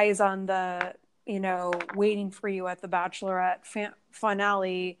the guys on the, waiting for you at the Bachelorette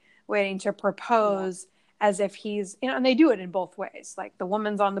finale, waiting to propose. As if he's, and they do it in both ways. Like the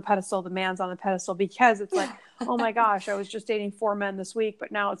woman's on the pedestal, the man's on the pedestal, because it's like, oh my gosh, I was just dating 4 men this week,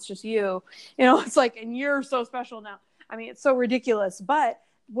 but now it's just you. It's like, and you're so special now. I mean, it's so ridiculous. But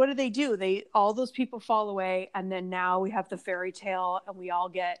what do? All those people fall away. And then now we have the fairy tale and we all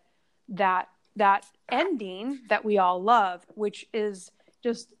get that that ending that we all love, which is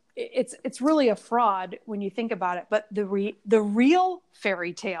just, it's really a fraud when you think about it. But the real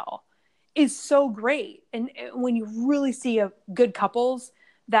fairy tale is so great. And when you really see a good couples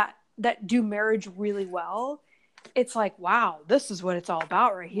that do marriage really well, it's like, wow, this is what it's all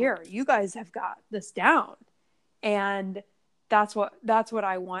about right here. You guys have got this down. And that's what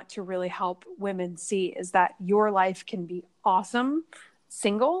I want to really help women see, is that your life can be awesome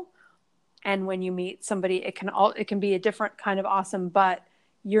single. And when you meet somebody, it can be a different kind of awesome, but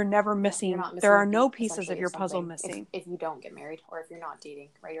you're never missing. You're not missing there are a beat, no pieces essentially, of your of puzzle something missing. if you don't get married, or if you're not dating,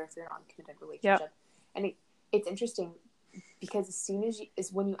 right? Or if you're not in a committed relationship. And it's interesting because as soon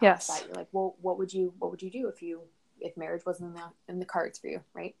as when you ask that, you're like, well, what would you do if marriage wasn't in the cards for you,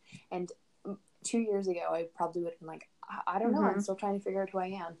 right? And 2 years ago, I probably would have been like, I don't know. I'm still trying to figure out who I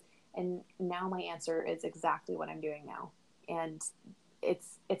am. And now my answer is exactly what I'm doing now. And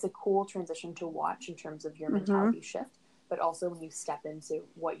it's a cool transition to watch in terms of your mentality shift, but also when you step into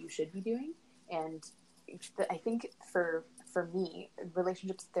what you should be doing. And I think for me,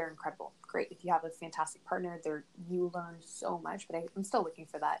 relationships, they're incredible. Great. If you have a fantastic partner, you learn so much, but I'm still looking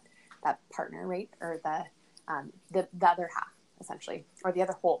for that partner, right? Or the other half, essentially, or the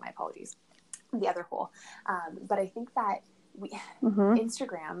other whole, my apologies. The other whole. But I think that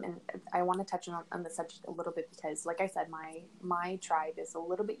Instagram, and I want to touch on the subject a little bit because, like I said, my tribe is a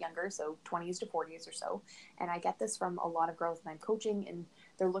little bit younger, so 20s to 40s or so. And I get this from a lot of girls that I'm coaching, and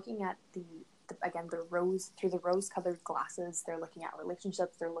they're looking at the rose-colored glasses. They're looking at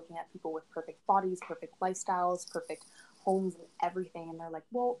relationships. They're looking at people with perfect bodies, perfect lifestyles, perfect homes and everything. And they're like,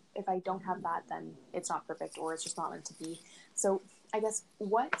 well, if I don't have that, then it's not perfect, or it's just not meant to be. So I guess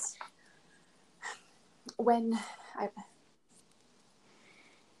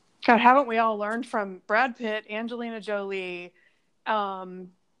God, haven't we all learned from Brad Pitt, Angelina Jolie,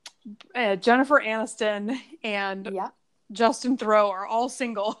 Jennifer Aniston, and Justin Theroux are all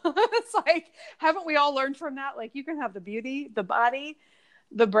single? It's like, haven't we all learned from that? Like, you can have the beauty, the body,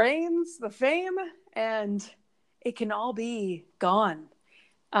 the brains, the fame, and it can all be gone.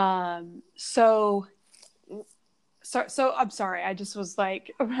 So I'm sorry. I just was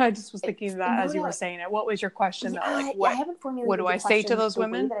thinking that as you were saying it. What was your question though? Like, I haven't formulated what do I say to those the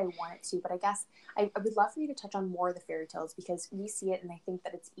women? way that I want it to, but I guess I would love for you to touch on more of the fairy tales, because we see it, and I think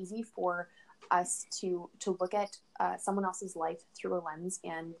that it's easy for us to look at someone else's life through a lens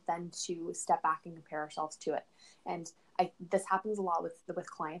and then to step back and compare ourselves to it. And this happens a lot with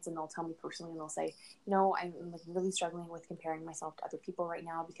clients, and they'll tell me personally, and they'll say, I'm like really struggling with comparing myself to other people right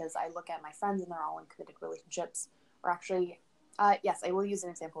now, because I look at my friends and they're all in committed relationships. Or actually, yes, I will use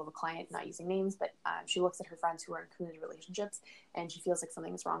an example of a client, not using names, but she looks at her friends who are in committed relationships, and she feels like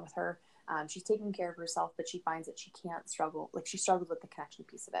something is wrong with her. She's taking care of herself, but she finds that she struggled with the connection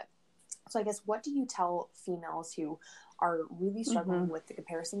piece of it. So I guess, what do you tell females who are really struggling with the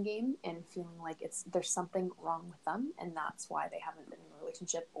comparison game and feeling like there's something wrong with them, and that's why they haven't been in a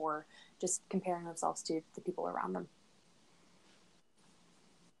relationship, or just comparing themselves to the people around them?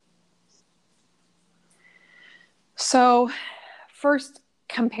 So first,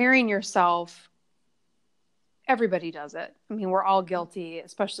 comparing yourself, everybody does it. I mean, we're all guilty,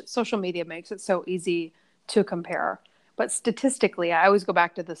 especially social media makes it so easy to compare. But statistically, I always go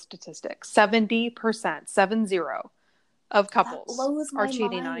back to the statistics. 70%, 70, of couples are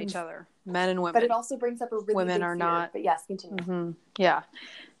cheating on each other, men and women. But it also brings up a really women big are fear. not. But yes, continue. Yeah.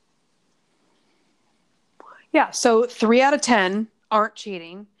 So 3 out of 10 aren't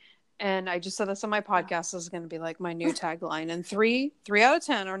cheating. And I just said this on my podcast. This is going to be like my new tagline. And 3 out of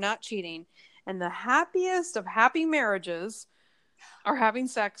 10 are not cheating. And the happiest of happy marriages are having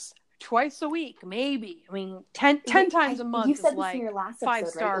sex twice a week, maybe. I mean, 10 times a month. You said is this like in your last 5-star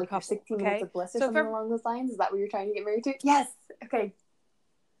episode, right? Like couple. 16 minutes of bliss or so something along those lines. Is that what you're trying to get married to? Yes. Okay.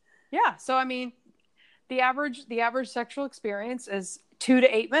 Yeah. So I mean, the average sexual experience is 2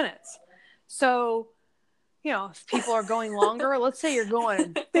 to 8 minutes. So, if people are going longer, let's say you're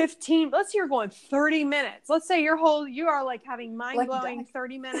going 15, let's say you're going 30 minutes. Let's say you are like having mind-blowing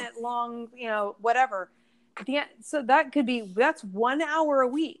 30-minute long, whatever. So that's 1 hour a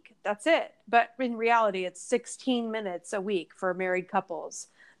week. That's it. But in reality, it's 16 minutes a week for married couples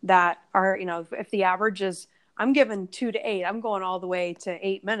that are, if the average is, I'm given 2 to 8, I'm going all the way to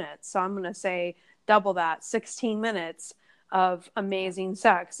 8 minutes. So I'm going to say double that, 16 minutes of amazing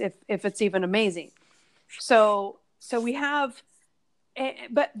sex, if it's even amazing. So we have,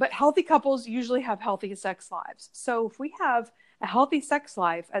 but healthy couples usually have healthy sex lives. So if we have a healthy sex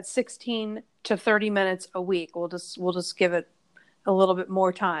life at 16 to 30 minutes a week, we'll just give it a little bit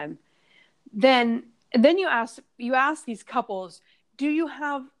more time. Then you ask these couples, do you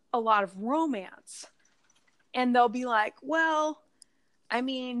have a lot of romance. And they'll be like, well, I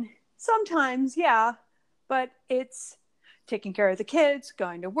mean, sometimes, yeah, but it's taking care of the kids,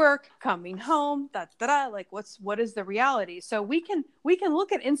 going to work, coming home, like what is the reality? So we can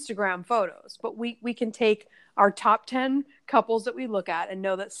look at Instagram photos, but we can take our top 10 couples that we look at and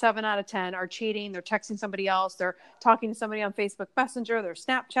know that 7 out of 10 are cheating, they're texting somebody else, they're talking to somebody on Facebook Messenger, they're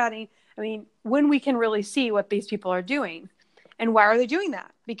Snapchatting. I mean, when we can really see what these people are doing. And why are they doing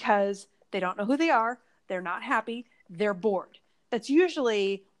that? Because they don't know who they are, they're not happy, they're bored. That's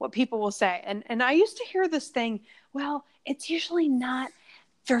usually what people will say. And I used to hear this thing, well, it's usually not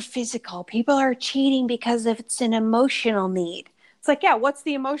for physical. People are cheating because if it's an emotional need. It's like, yeah, what's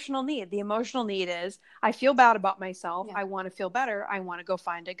the emotional need? The emotional need is I feel bad about myself. Yeah. I want to feel better. I want to go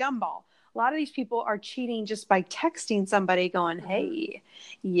find a gumball. A lot of these people are cheating just by texting somebody going, hey,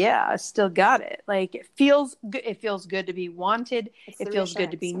 yeah, I still got it. Like it feels good. It feels good to be wanted. It feels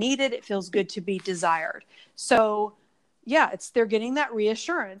good to be needed. It feels good to be desired. So yeah, they're getting that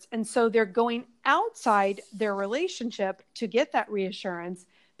reassurance. And so they're going outside their relationship to get that reassurance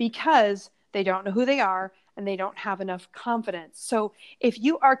because they don't know who they are and they don't have enough confidence. So if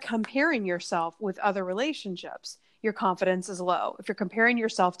you are comparing yourself with other relationships, your confidence is low. If you're comparing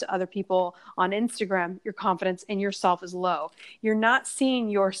yourself to other people on Instagram, your confidence in yourself is low. You're not seeing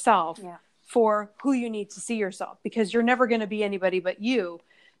yourself for who you need to see yourself because you're never going to be anybody but you.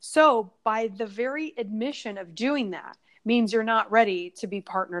 So by the very admission of doing that, means you're not ready to be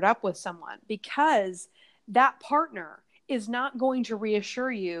partnered up with someone because that partner is not going to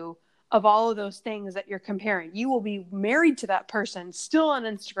reassure you of all of those things that you're comparing. You will be married to that person still on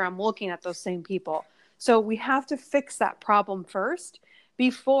Instagram looking at those same people. So we have to fix that problem first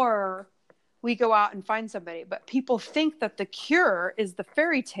before we go out and find somebody. But people think that the cure is the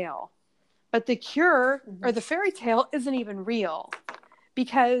fairy tale, but the cure or the fairy tale isn't even real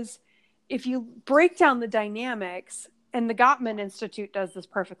because if you break down the dynamics, and the Gottman Institute does this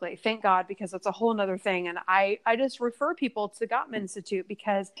perfectly. Thank God, because it's a whole nother thing. And I just refer people to the Gottman Institute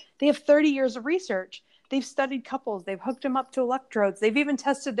because they have 30 years of research. They've studied couples. They've hooked them up to electrodes. They've even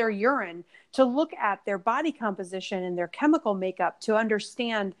tested their urine to look at their body composition and their chemical makeup to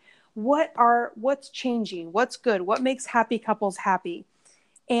understand what's changing, what's good, what makes happy couples happy.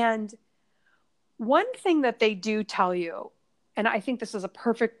 And one thing that they do tell you, and I think this is a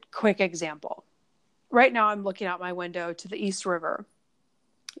perfect quick example. Right now I'm looking out my window to the East River,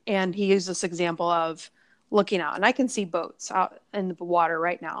 and he used this example of looking out, and I can see boats out in the water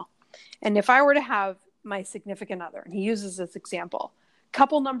right now. And if I were to have my significant other, and he uses this example,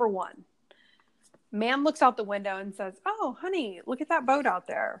 couple number one, man looks out the window and says, oh, honey, look at that boat out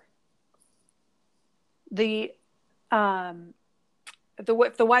there. The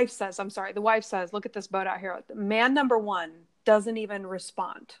wife says, look at this boat out here. Man number one doesn't even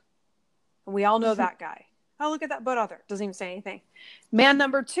respond. And we all know that guy. Oh, look at that boat out there. Doesn't even say anything. Man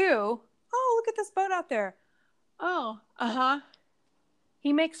number two, oh, look at this boat out there. Oh,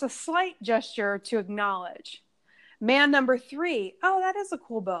 He makes a slight gesture to acknowledge. Man number three, oh, that is a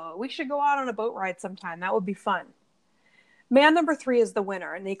cool boat. We should go out on a boat ride sometime. That would be fun. Man number three is the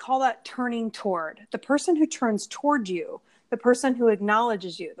winner, and they call that turning toward. The person who turns toward you, the person who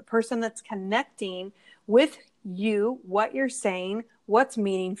acknowledges you, the person that's connecting with you, what you're saying, what's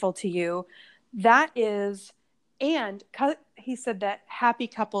meaningful to you. That is, and he said that happy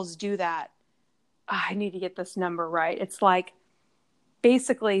couples do that. I need to get this number right. It's like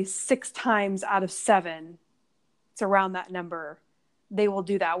basically 6 times out of 7, it's around that number, they will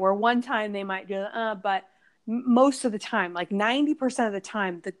do that. Where one time they might do but most of the time, like 90% of the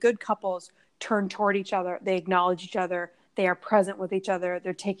time, the good couples turn toward each other. They acknowledge each other. They are present with each other.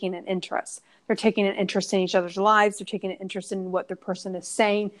 They're taking an interest. They're taking an interest in each other's lives. They're taking an interest in what the person is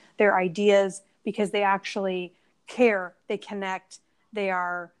saying, their ideas, because they actually care. They connect. They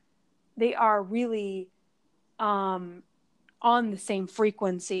are really on the same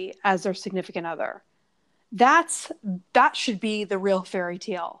frequency as their significant other. That should be the real fairy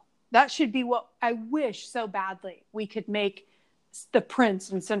tale. That should be what I wish so badly we could make the prince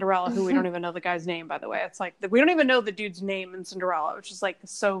and Cinderella, who we don't even know the guy's name, by the way. It's like, we don't even know the dude's name in Cinderella, which is like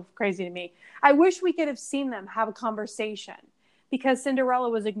so crazy to me. I wish we could have seen them have a conversation because Cinderella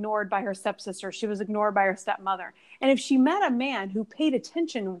was ignored by her stepsister. She was ignored by her stepmother. And if she met a man who paid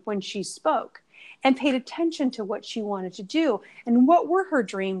attention when she spoke and paid attention to what she wanted to do and what were her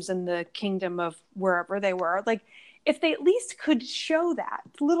dreams in the kingdom of wherever they were, like if they at least could show that,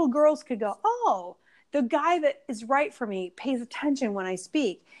 little girls could go, oh, the guy that is right for me pays attention when I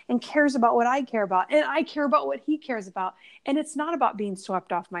speak and cares about what I care about. And I care about what he cares about. And it's not about being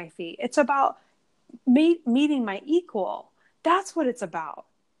swept off my feet. It's about meeting my equal. That's what it's about.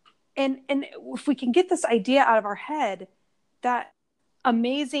 And if we can get this idea out of our head, that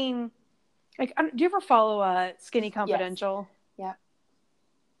amazing, like, do you ever follow Skinny Confidential? Yes.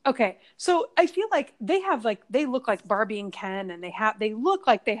 Okay, so I feel like they look like Barbie and Ken, and they look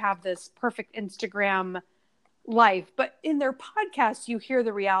like they have this perfect Instagram life, but in their podcast you hear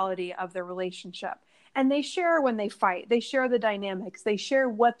the reality of their relationship, and they share when they fight, they share the dynamics, they share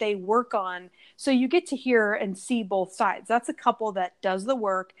what they work on, so you get to hear and see both sides. That's a couple that does the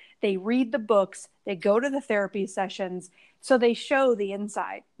work, they read the books, they go to the therapy sessions, so they show the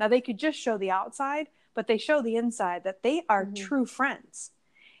inside. Now they could just show the outside, but they show the inside, that they are true friends.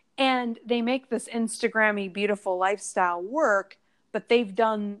 And they make this Instagrammy beautiful lifestyle work, but they've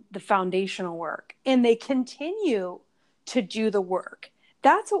done the foundational work, and they continue to do the work.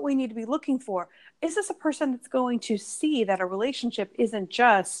 That's what we need to be looking for. Is this a person that's going to see that a relationship isn't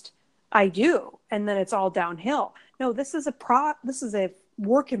just I do and then it's all downhill? No, this is a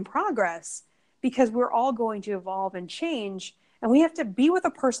work in progress, because we're all going to evolve and change, and we have to be with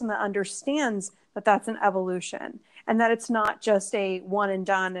a person that understands that that's an evolution, and that it's not just a one and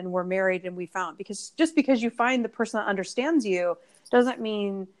done and we're married and we found. Because just because you find the person that understands you doesn't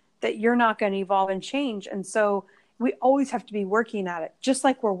mean that you're not going to evolve and change. And so we always have to be working at it, just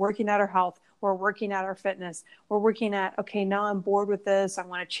like we're working at our health, we're working at our fitness, we're working at, okay, now I'm bored with this, I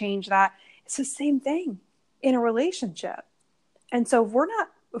want to change that. It's the same thing in a relationship. And so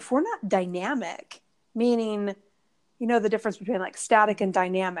if we're not dynamic, meaning, you know, the difference between like static and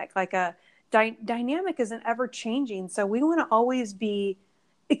dynamic, like a dynamic isn't ever changing. So we want to always be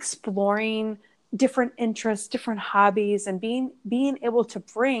exploring different interests, different hobbies, and being able to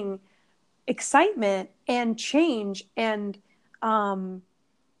bring excitement and change, and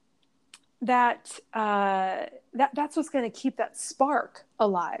that's what's going to keep that spark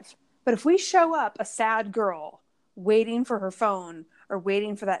alive. But if we show up a sad girl waiting for her phone or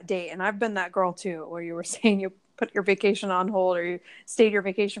waiting for that date, and I've been that girl too, where you were saying you put your vacation on hold, or you stayed your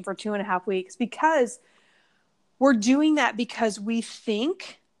vacation for 2.5 weeks, because we're doing that because we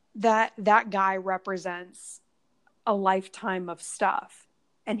think that that guy represents a lifetime of stuff,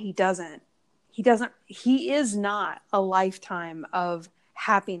 and he doesn't. He is not a lifetime of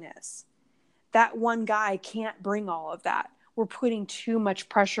happiness. That one guy can't bring all of that. We're putting too much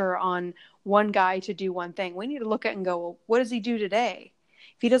pressure on one guy to do one thing. We need to look at it and go, well, what does he do today?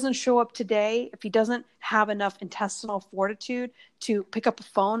 If he doesn't show up today, if he doesn't have enough intestinal fortitude to pick up a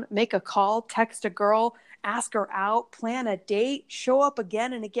phone, make a call, text a girl, ask her out, plan a date, show up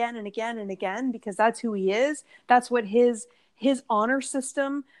again and again and again and again, because that's who he is. That's what his honor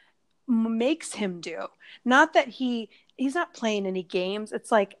system makes him do. Not that he's not playing any games.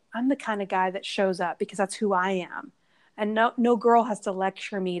 It's like, I'm the kind of guy that shows up because that's who I am. And no girl has to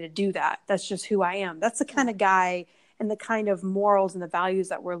lecture me to do that. That's just who I am. That's the kind of guy and the kind of morals and the values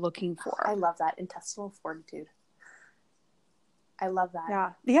that we're looking for. I love that. Intestinal fortitude. I love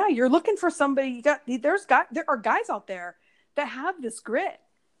that. Yeah. You're looking for somebody. There are guys out there that have this grit,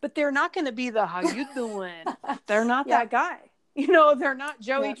 but they're not going to be the, how you doing? They're not that guy. You know, they're not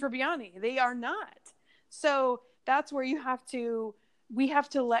Joey Tribbiani. They are not. So that's where we have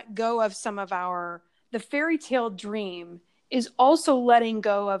to let go of some of the fairy tale dream is also letting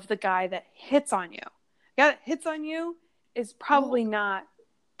go of the guy that hits on you. The guy that hits on you is probably not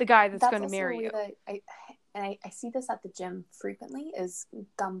the guy that's going to marry you. I see this at the gym frequently, is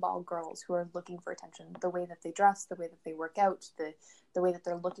gumball girls who are looking for attention. The way that they dress, the way that they work out, the way that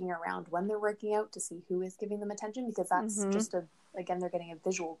they're looking around when they're working out to see who is giving them attention, because that's just again, they're getting a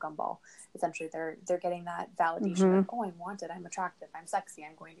visual gumball. Essentially, they're getting that validation of, oh, I'm wanted, I'm attractive, I'm sexy,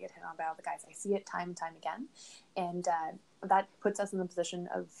 I'm going to get hit on by all the guys. I see it time and time again. And that puts us in the position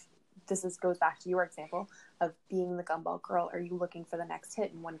of, goes back to your example of being the gumball girl. Are you looking for the next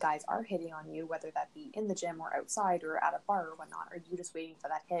hit? And when guys are hitting on you, whether that be in the gym or outside or at a bar or whatnot, are you just waiting for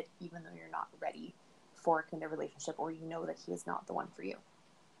that hit even though you're not ready for a kind of relationship, or you know that he is not the one for you?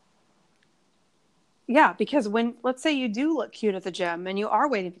 Yeah, because let's say you do look cute at the gym and you are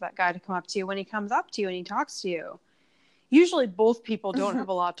waiting for that guy to come up to you, when he comes up to you and he talks to you, usually both people don't have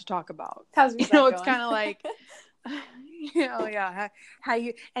a lot to talk about. How's it's kind of like, how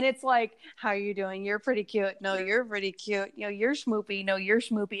you, and it's like, how are you doing? You're pretty cute. No, you're pretty cute. You're schmoopy. No, you're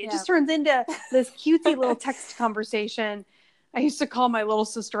schmoopy. It just turns into this cutesy little text conversation. I used to call my little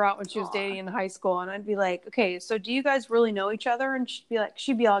sister out when she was dating in high school, and I'd be like, okay, so do you guys really know each other? And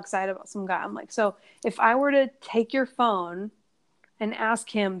she'd be all excited about some guy. I'm like, so if I were to take your phone and ask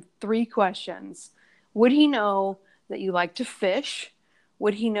him 3 questions, would he know that you like to fish?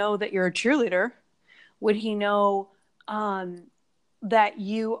 Would he know that you're a cheerleader? Would he know that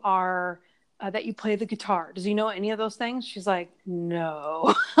you are that you play the guitar. Does he know any of those things? She's like,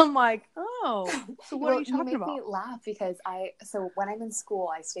 no. I'm like, oh, so what are you talking make about? me laugh because so when I'm in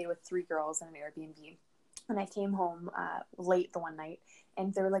school, I stay with 3 girls in an Airbnb. And I came home late the one night,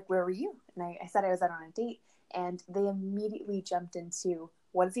 and they were like, where were you? And I said I was out on a date, and they immediately jumped into,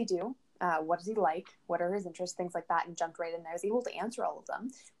 what does he do? What does he like? What are his interests? Things like that, and jumped right in. I was able to answer all of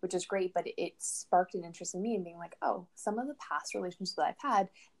them, which is great, but it sparked an interest in me and being like, oh, some of the past relationships that I've had,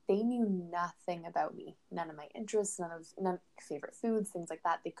 they knew nothing about me, none of my interests, none of my favorite foods, things like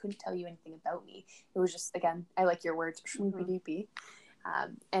that. They couldn't tell you anything about me. It was just, again, I like your words, schmoopy doopy.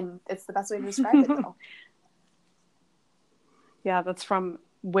 And it's the best way to describe it, though. Yeah, that's from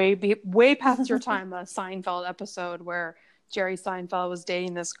way past your time, a Seinfeld episode where Jerry Seinfeld was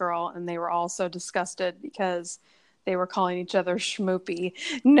dating this girl, and they were all so disgusted because they were calling each other schmoopy.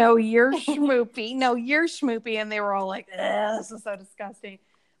 No, you're schmoopy. No, you're schmoopy. And they were all like, this is so disgusting.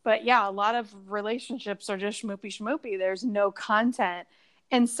 But yeah, a lot of relationships are just schmoopy. There's no content.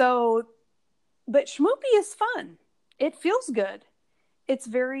 And so, but schmoopy is fun. It feels good. It's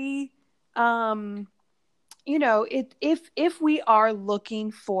very, if we are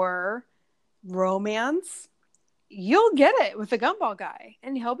looking for romance, you'll get it with the gumball guy,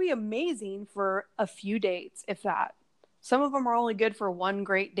 and he'll be amazing for a few dates, if that. Some of them are only good for one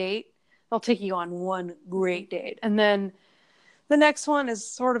great date. They'll take you on one great date, and then the next one is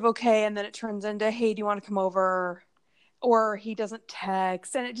sort of okay, and then it turns into, hey, do you want to come over? Or he doesn't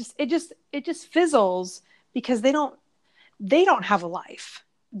text, and it just fizzles because they don't have a life.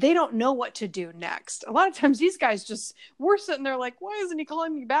 They don't know what to do next. A lot of times these guys we're sitting there like, why isn't he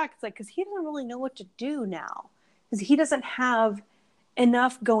calling me back? It's like, because he doesn't really know what to do now, because he doesn't have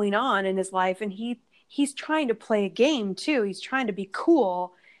enough going on in his life, and he's trying to play a game too. He's trying to be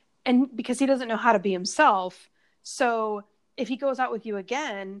cool, and because he doesn't know how to be himself. So if he goes out with you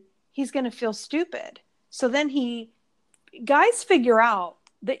again, he's going to feel stupid. So then guys figure out,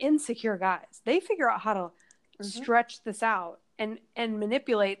 the insecure guys, they figure out how to stretch this out and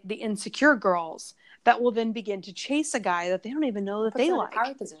manipulate the insecure girls that will then begin to chase a guy that they don't even know that they like.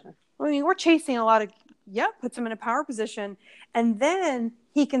 Power position. I mean, we're chasing a lot of, puts him in a power position, and then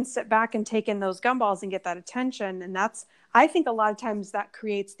he can sit back and take in those gumballs and get that attention. And I think a lot of times that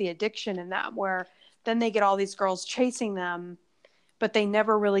creates the addiction in them, where then they get all these girls chasing them, but they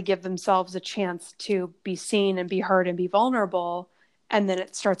never really give themselves a chance to be seen and be heard and be vulnerable. And then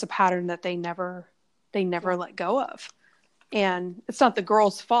it starts a pattern that they never let go of. And it's not the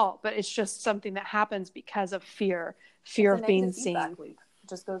girl's fault, but it's just something that happens because of fear of being seen. Loop. It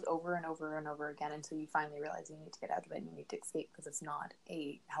just goes over and over and over again until you finally realize you need to get out of it and you need to escape, because it's not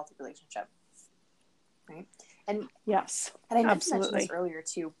a healthy relationship. Right? And yes, and I mentioned this earlier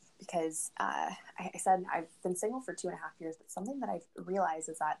too, because I said I've been single for 2.5 years, but something that I've realized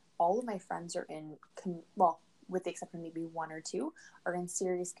is that all of my friends are in, with the exception of maybe 1 or 2, are in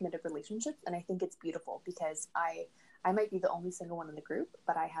serious committed relationships. And I think it's beautiful, because I might be the only single one in the group,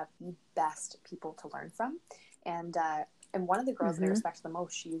 but I have the best people to learn from. And one of the girls that I respect the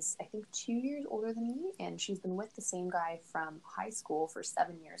most, she's, I think, 2 years older than me, and she's been with the same guy from high school for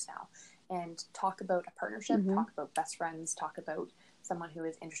 7 years now. And talk about a partnership, talk about best friends, talk about someone who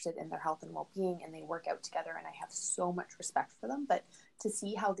is interested in their health and well-being, and they work out together, and I have so much respect for them. But to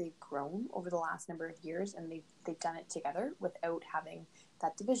see how they've grown over the last number of years, and they've done it together without having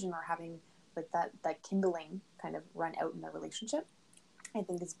that division or having like that kindling kind of run out in their relationship, I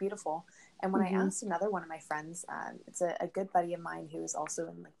think is beautiful. And when I asked another one of my friends, it's a good buddy of mine who is also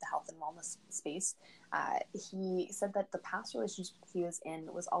in like the health and wellness space, he said that the past relationship he was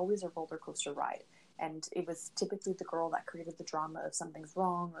in was always a roller coaster ride. And it was typically the girl that created the drama of something's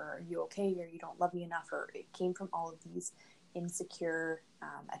wrong, or are you okay, or you don't love me enough, or it came from all of these insecure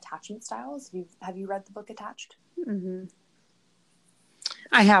attachment styles. Have you read the book Attached?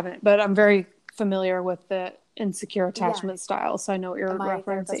 I haven't, but I'm very familiar with the insecure attachment style, so I know what you're referencing.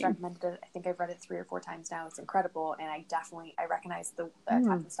 Therapist recommended it. I think I've read it 3 or 4 times now. It's incredible, and I recognize the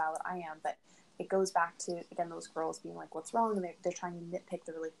attachment style that I am, but it goes back to, again, those girls being like, what's wrong? And they're trying to nitpick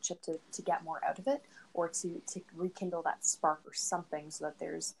the relationship to get more out of it, or to rekindle that spark or something, so that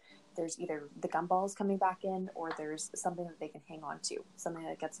there's either the gumballs coming back in, or there's something that they can hang on to, something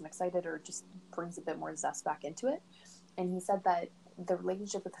that gets them excited or just brings a bit more zest back into it. And he said that the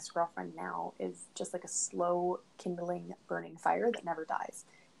relationship with his girlfriend now is just like a slow kindling, burning fire that never dies.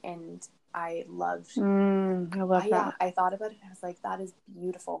 And I love that. I thought about it and I was like, that is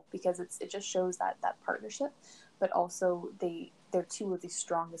beautiful, because it just shows that partnership, but also they're 2 of the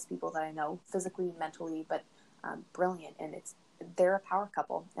strongest people that I know, physically, mentally, but brilliant. And they're a power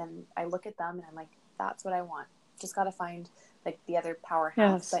couple. And I look at them and I'm like, that's what I want. Just got to find like the other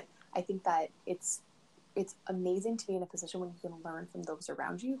powerhouse. But I think that it's amazing to be in a position when you can learn from those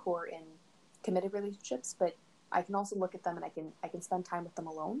around you who are in committed relationships, but I can also look at them and I can spend time with them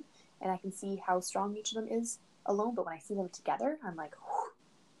alone, and I can see how strong each of them is alone. But when I see them together, I'm like,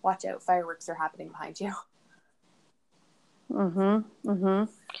 watch out, fireworks are happening behind you.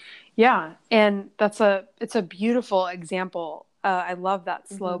 Yeah, and it's a beautiful example. I love that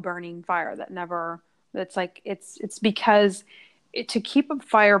slow burning fire that never. That's like it's because to keep a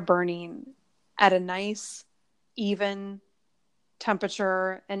fire burning at a nice, even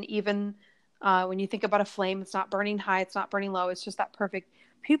temperature, and even when you think about a flame, it's not burning high, it's not burning low, it's just that perfect.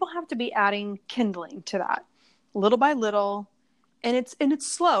 People have to be adding kindling to that, little by little, and it's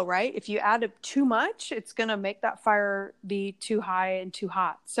slow, right? If you add too much, it's going to make that fire be too high and too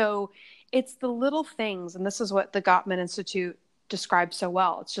hot. So it's the little things, and this is what the Gottman Institute describes so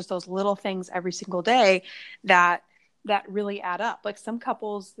well. It's just those little things every single day that really add up. Like some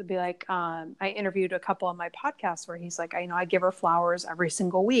couples would be like, I interviewed a couple on my podcast where he's like, I give her flowers every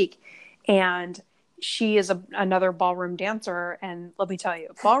single week, and she is another ballroom dancer. And let me tell you,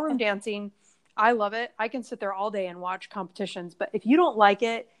 ballroom dancing, I love it. I can sit there all day and watch competitions, but if you don't like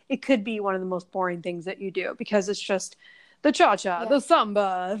it, it could be one of the most boring things that you do, because it's just the cha-cha, the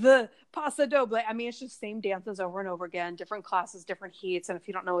samba, the paso doble. I mean, it's just same dances over and over again, different classes, different heats. And if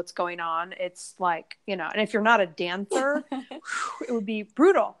you don't know what's going on, it's like, and if you're not a dancer, it would be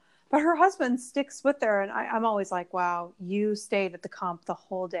brutal. But her husband sticks with her. And I'm always like, wow, you stayed at the comp the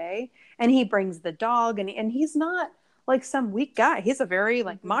whole day. And he brings the dog, and he's not like some weak guy. He's a very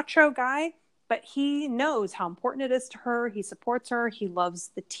like macho guy, but he knows how important it is to her. He supports her. He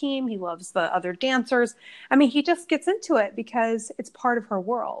loves the team. He loves the other dancers. I mean, he just gets into it because it's part of her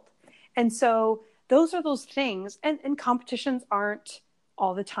world. And so those are those things. And competitions aren't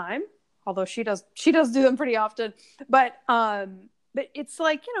all the time, although she does do them pretty often. But it's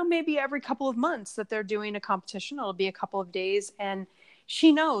like, maybe every couple of months that they're doing a competition. It'll be a couple of days. And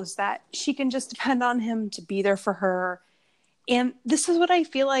she knows that she can just depend on him to be there for her. And this is what I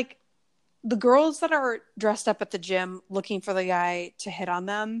feel like the girls that are dressed up at the gym looking for the guy to hit on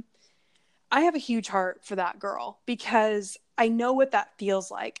them, I have a huge heart for that girl, because I know what that feels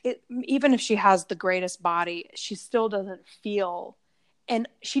like. Even if she has the greatest body, she still doesn't feel, and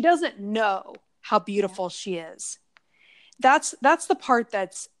she doesn't know how beautiful she is. That's the part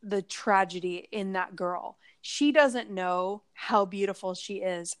that's the tragedy in that girl. She doesn't know how beautiful she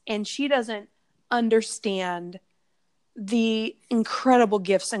is, and she doesn't understand the incredible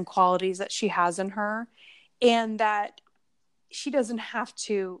gifts and qualities that she has in her, and that she doesn't have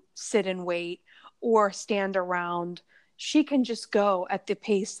to sit and wait or stand around. She can just go at the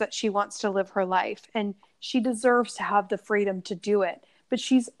pace that she wants to live her life, and she deserves to have the freedom to do it. But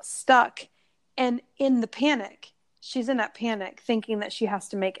she's stuck, and in the panic, she's in that panic thinking that she has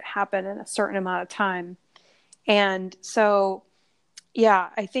to make it happen in a certain amount of time. And so, yeah,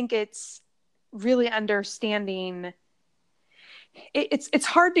 I think it's really understanding. It's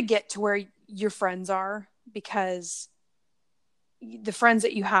hard to get to where your friends are, because the friends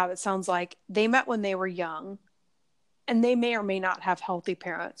that you have, it sounds like they met when they were young, and they may or may not have healthy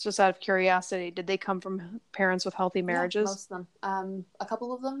parents. Just out of curiosity, did they come from parents with healthy marriages? Yeah, most of them. A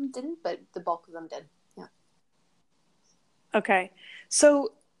couple of them didn't, but the bulk of them did. Yeah. Okay.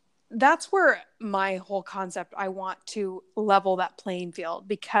 So that's where my whole concept, I want to level that playing field,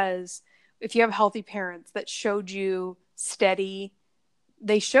 because if you have healthy parents that showed you steady,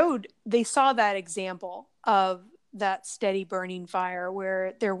 they saw that example of that steady burning fire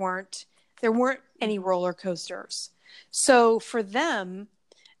where there weren't any roller coasters. So for them,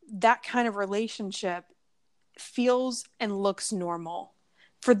 that kind of relationship feels and looks normal.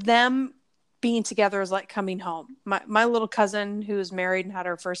 For them, being together is like coming home. My little cousin, who's married and had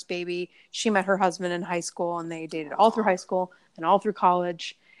her first baby, she met her husband in high school, and they dated all through high school and all through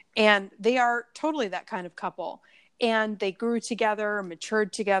college. And they are totally that kind of couple. And they grew together,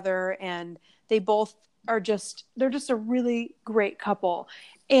 matured together, and they both they're just a really great couple.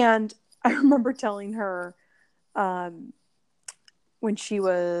 And I remember telling her, when she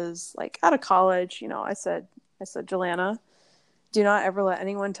was like out of college, I said, Jelana, do not ever let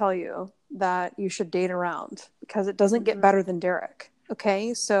anyone tell you that you should date around, because it doesn't get better than Derek.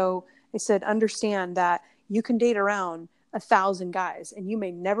 Okay. So I said, understand that you can date around 1,000 guys and you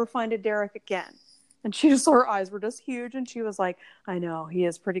may never find a Derek again. And her eyes were just huge. And she was like, I know, he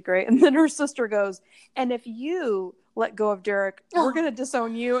is pretty great. And then her sister goes, and if you let go of Derek, we're going to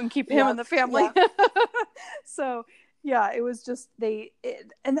disown you and keep him in the family. Yeah. So yeah, it was just,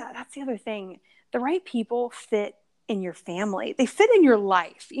 and that's the other thing. The right people fit in your family. They fit in your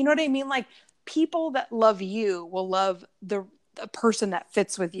life. You know what I mean? Like, people that love you will love a person that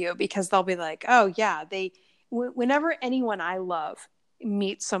fits with you, because they'll be like, oh yeah, whenever anyone I love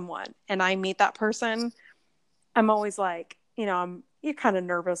meets someone and I meet that person, I'm always like, you're kind of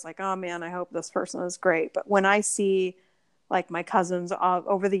nervous, like, oh man, I hope this person is great. But when I see like my cousins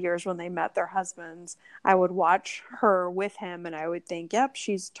over the years, when they met their husbands, I would watch her with him and I would think, yep,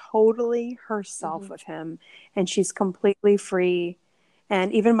 she's totally herself with him and she's completely free.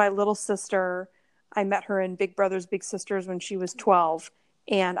 And even my little sister, I met her in Big Brothers Big Sisters when she was 12,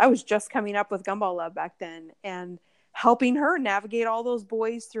 and I was just coming up with Gumball Love back then and helping her navigate all those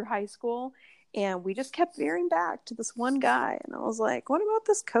boys through high school. And we just kept veering back to this one guy. And I was like, what about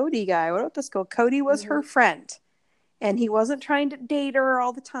this Cody guy? What about this girl? Cody was her friend. And he wasn't trying to date her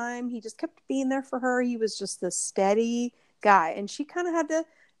all the time. He just kept being there for her. He was just this steady guy. And she kind of had to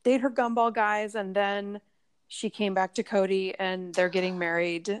date her gumball guys. And then she came back to Cody and they're getting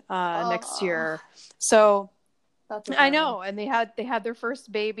married next year. So I know. And they had their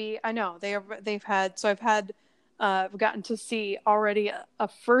first baby. I know I've gotten to see already a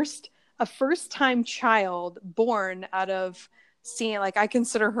first time child born out of seeing, like, I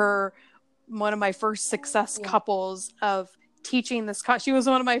consider her one of my first success couples of teaching this. She was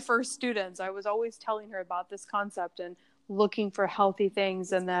one of my first students. I was always telling her about this concept and looking for healthy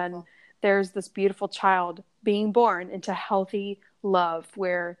things. And then there's this beautiful child being born into healthy love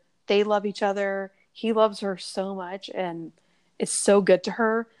where they love each other. He loves her so much and is so good to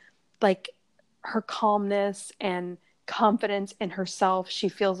her. Like, her calmness and confidence in herself. She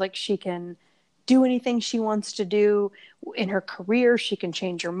feels like she can do anything she wants to do in her career. She can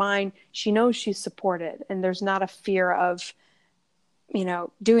change her mind. She knows she's supported and there's not a fear of,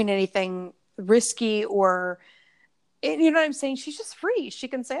 doing anything risky or, you know what I'm saying? She's just free. She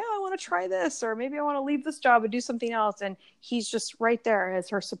can say, oh, I want to try this, or maybe I want to leave this job and do something else. And he's just right there as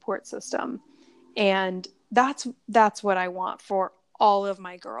her support system. And that's what I want for all of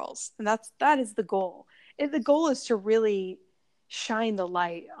my girls. And that is the goal. The goal is to really shine the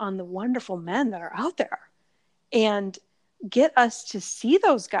light on the wonderful men that are out there and get us to see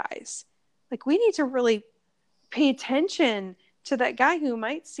those guys. Like, we need to really pay attention to that guy who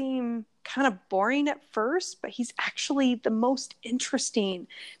might seem kind of boring at first, but he's actually the most interesting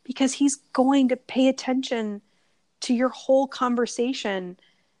because he's going to pay attention to your whole conversation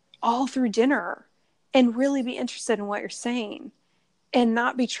all through dinner and really be interested in what you're saying and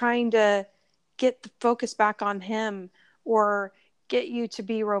not be trying to get the focus back on him or get you to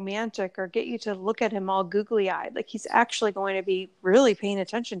be romantic or get you to look at him all googly eyed. Like, he's actually going to be really paying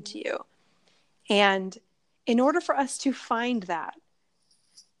attention to you. And in order for us to find that,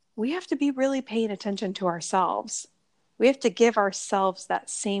 we have to be really paying attention to ourselves. We have to give ourselves that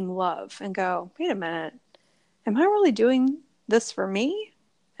same love and go, wait a minute, am I really doing this for me?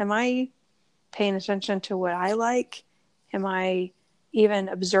 Am I paying attention to what I like? Am I even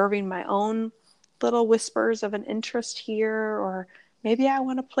observing my own little whispers of an interest here? Or maybe I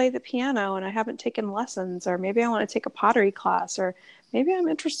want to play the piano and I haven't taken lessons, or maybe I want to take a pottery class, or maybe I'm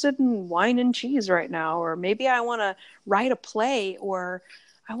interested in wine and cheese right now, or maybe I want to write a play, or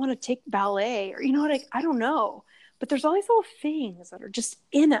I want to take ballet, or I don't know. But there's all these little things that are just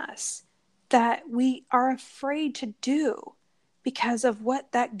in us that we are afraid to do because of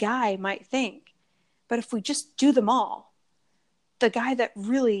what that guy might think. But if we just do them all, the guy that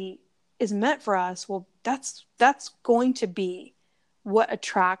really is meant for us, well, that's going to be what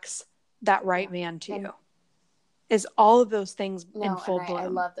attracts that right man to you. Is all of those things in full bloom. I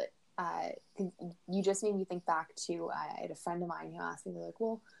love that. You just made me think back to, I had a friend of mine who asked me, they're like,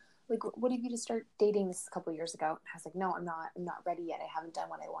 well, like, what if you just start dating? This a couple of years ago. And I was like, no, I'm not ready yet. I haven't done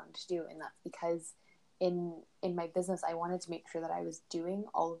what I wanted to do. And that's because in my business, I wanted to make sure that I was doing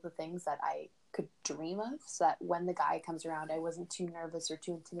all of the things that I could dream of, so that when the guy comes around, I wasn't too nervous or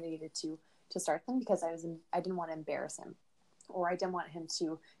too intimidated to start them, because I didn't want to embarrass him, or I didn't want him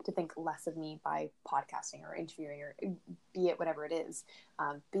to think less of me by podcasting or interviewing, or be it whatever it is.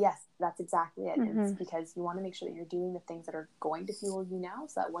 But yes, that's exactly it. Mm-hmm. It's because you want to make sure that you're doing the things that are going to fuel you now,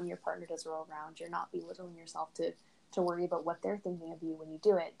 so that when your partner does roll around, you're not belittling yourself to worry about what they're thinking of you when you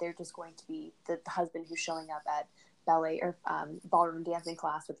do it. They're just going to be the husband who's showing up at ballet or ballroom dancing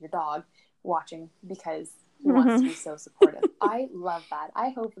class with your dog, watching because he wants to be so supportive. I love that.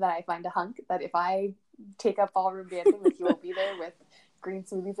 I hope that I find a hunk that if I take up ballroom dancing, that he will be there with green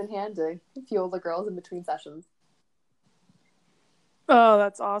smoothies in hand to fuel the girls in between sessions. Oh,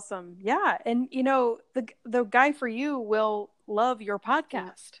 that's awesome. Yeah. And the guy for you will love your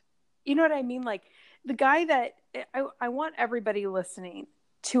podcast. You know what I mean? Like, the guy that I want everybody listening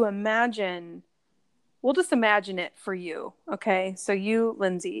to imagine, we'll just imagine it for you. Okay. So you,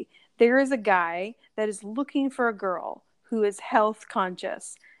 Lindsay, there is a guy that is looking for a girl who is health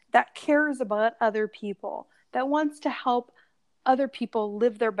conscious, that cares about other people, that wants to help other people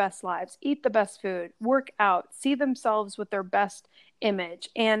live their best lives, eat the best food, work out, see themselves with their best image,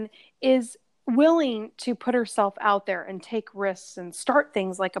 and is willing to put herself out there and take risks and start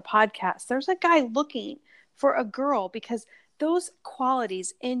things like a podcast. There's a guy looking for a girl because those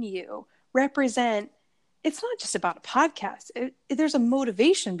qualities in you represent, it's not just about a podcast. There's a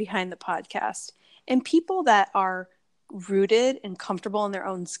motivation behind the podcast. And people that are rooted and comfortable in their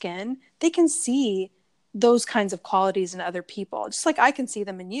own skin, they can see those kinds of qualities in other people, just like I can see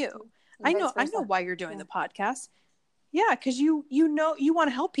them in you. I know why you're doing the podcast. Yeah, because you know you want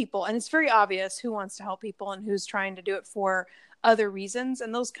to help people, and it's very obvious who wants to help people and who's trying to do it for other reasons.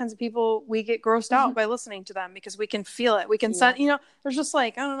 And those kinds of people, we get grossed out by listening to them because we can feel it. We can sense, there's just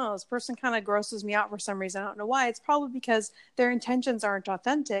like, I don't know, this person kind of grosses me out for some reason. I don't know why. It's probably because their intentions aren't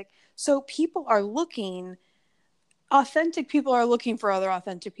authentic. So authentic people are looking for other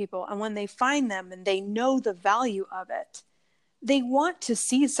authentic people. And when they find them and they know the value of it, they want to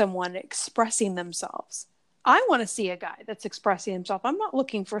see someone expressing themselves. I want to see a guy that's expressing himself. I'm not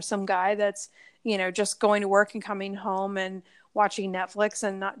looking for some guy that's, just going to work and coming home and watching Netflix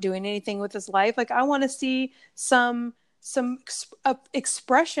and not doing anything with his life. Like, I want to see some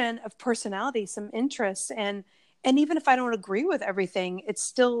expression of personality, some interests. And even if I don't agree with everything, it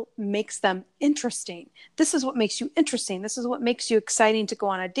still makes them interesting. This is what makes you interesting. This is what makes you exciting to go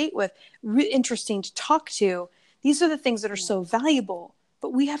on a date with, interesting to talk to. These are the things that are so valuable.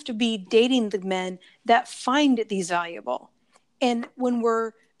 But we have to be dating the men that find these valuable. And when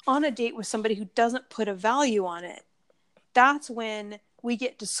we're on a date with somebody who doesn't put a value on it, that's when we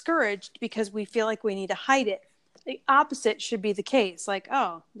get discouraged because we feel like we need to hide it. The opposite should be the case. Like,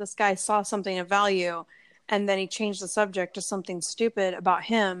 oh, this guy saw something of value and then he changed the subject to something stupid about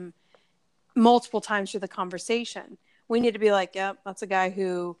him multiple times through the conversation. We need to be like, yep, that's a guy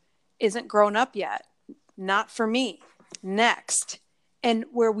who isn't grown up yet. Not for me. Next. And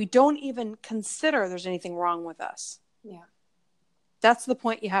where we don't even consider there's anything wrong with us. Yeah. That's the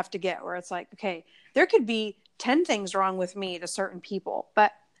point you have to get, where it's like, okay, there could be 10 things wrong with me to certain people,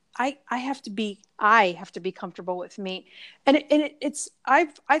 but I have to be comfortable with me. And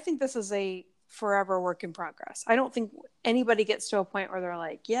I think this is a forever work in progress. I don't think anybody gets to a point where they're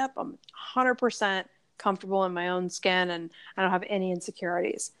like, yep, I'm 100% comfortable in my own skin and I don't have any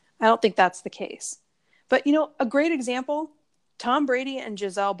insecurities. I don't think that's the case. But, a great example, Tom Brady and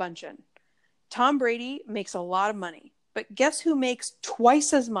Gisele Bündchen. Tom Brady makes a lot of money, but guess who makes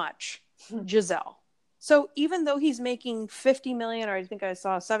twice as much? Gisele. So even though he's making 50 million, or I think I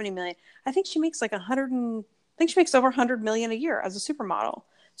saw 70 million, I think she makes like I think she makes over 100 million a year as a supermodel.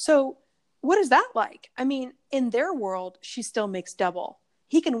 So what is that like? I mean, in their world, she still makes double.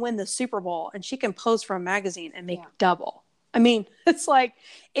 He can win the Super Bowl and she can pose for a magazine and make double. I mean,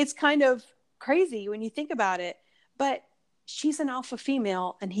 it's kind of crazy when you think about it, but she's an alpha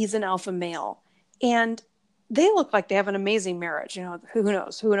female and he's an alpha male, and they look like they have an amazing marriage. Who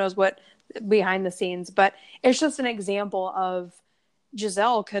knows what behind the scenes, but it's just an example of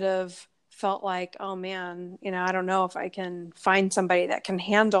Gisele could have felt like, oh man, I don't know if I can find somebody that can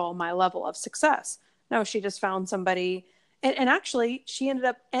handle my level of success. No, she just found somebody. And actually she ended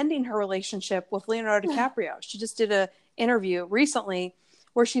up ending her relationship with Leonardo DiCaprio. She just did an interview recently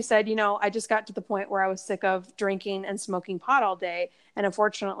where she said, I just got to the point where I was sick of drinking and smoking pot all day. And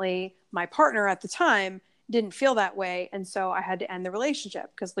unfortunately, my partner at the time didn't feel that way. And so I had to end the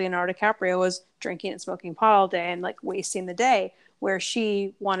relationship because Leonardo DiCaprio was drinking and smoking pot all day and like wasting the day, where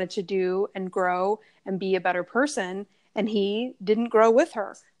she wanted to do and grow and be a better person. And he didn't grow with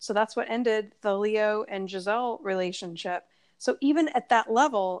her. So that's what ended the Leo and Gisele relationship. So even at that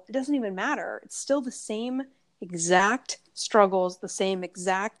level, it doesn't even matter. It's still the same exact struggles, the same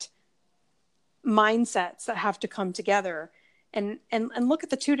exact mindsets that have to come together and look at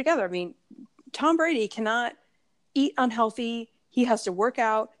the two together. I mean, Tom Brady cannot eat unhealthy. He has to work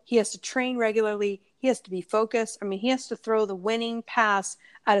out. He has to train regularly. He has to be focused. I mean, he has to throw the winning pass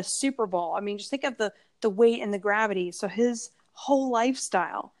at a Super Bowl. I mean, just think of the weight and the gravity. So his whole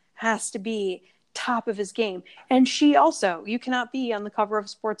lifestyle has to be top of his game. And she also, you cannot be on the cover of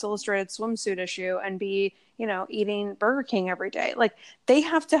Sports Illustrated swimsuit issue and be, eating Burger King every day. Like, they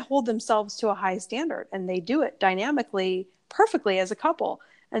have to hold themselves to a high standard, and they do it dynamically, perfectly as a couple.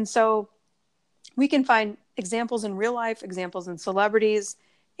 And so we can find examples in real life, examples in celebrities,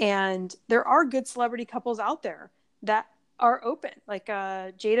 and there are good celebrity couples out there that are open, like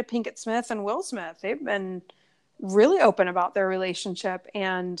Jada Pinkett Smith and Will Smith. They've been really open about their relationship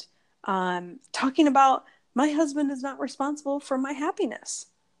and talking about, my husband is not responsible for my happiness.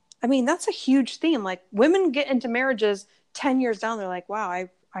 I mean, that's a huge theme. Like, women get into marriages 10 years down, they're like, wow,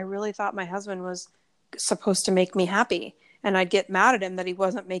 I really thought my husband was supposed to make me happy. And I'd get mad at him that he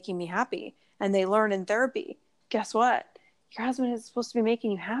wasn't making me happy. And they learn in therapy, guess what? Your husband is supposed to be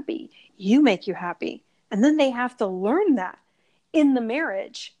making you happy. You make you happy. And then they have to learn that in the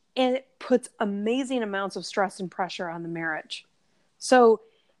marriage. And it puts amazing amounts of stress and pressure on the marriage. So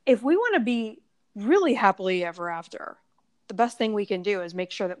if we want to be really happily ever after, the best thing we can do is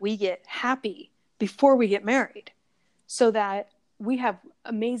make sure that we get happy before we get married, so that we have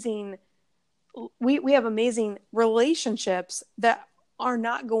amazing relationships that are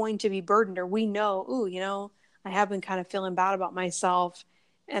not going to be burdened, or we know, ooh, you know, I have been kind of feeling bad about myself,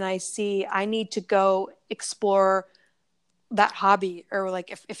 and I see I need to go explore that hobby. Or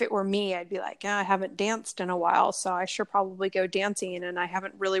like if it were me, I'd be like, yeah, I haven't danced in a while, so I should probably go dancing, and I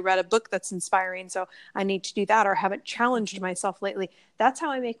haven't really read a book that's inspiring, so I need to do that, or haven't challenged myself lately. That's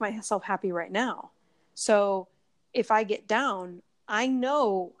how I make myself happy right now. So if I get down, I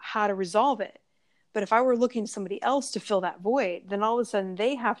know how to resolve it. But if I were looking to somebody else to fill that void, then all of a sudden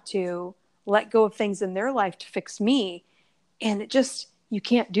they have to let go of things in their life to fix me. And you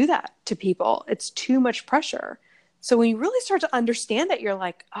can't do that to people. It's too much pressure. So when you really start to understand it, you're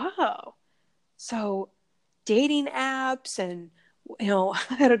like, oh, so dating apps. And, you know,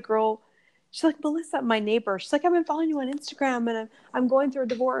 I had a girl, she's like, Melissa, my neighbor, she's like, I've been following you on Instagram, and I'm going through a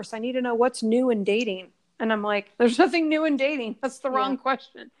divorce. I need to know what's new in dating. And I'm like, there's nothing new in dating. That's the wrong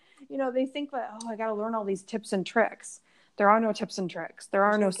question. You know, they think that, oh, I got to learn all these tips and tricks. There are no tips and tricks. There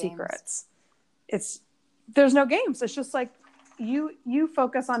are no secrets. There's no games. It's just like you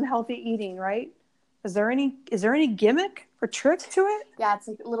focus on healthy eating, right? Is there any gimmick or trick to it? Yeah, it's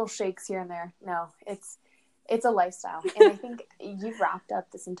like little shakes here and there. No, it's a lifestyle. And I think you've wrapped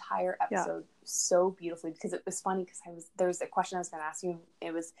up this entire episode so beautifully, because it was funny, because there was a question I was going to ask you.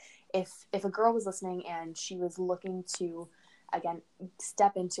 It was, if a girl was listening and she was looking to, again,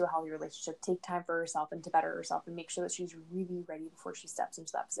 step into a healthy relationship, take time for herself and to better herself and make sure that she's really ready before she steps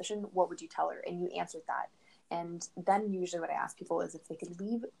into that position, what would you tell her? And you answered that. And then usually what I ask people is if they could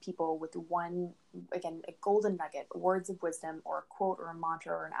leave people with one, again, a golden nugget, words of wisdom, or a quote or a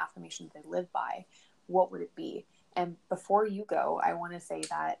mantra or an affirmation that they live by, what would it be? And before you go, I want to say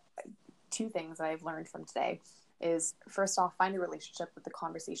that 2 things that I've learned from today is, first off, find a relationship where the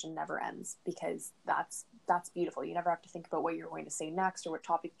conversation never ends, because that's beautiful. You never have to think about what you're going to say next or what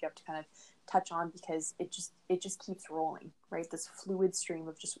topic you have to kind of touch on, because it just keeps rolling, right? This fluid stream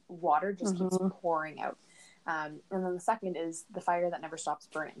of just water just keeps pouring out. And then the second is the fire that never stops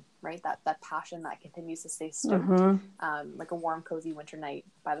burning, right? That passion that continues to stay stoked, like a warm, cozy winter night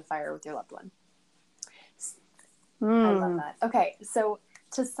by the fire with your loved one. I love that. Okay, so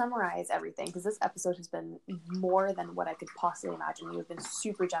to summarize everything, because this episode has been more than what I could possibly imagine. You have been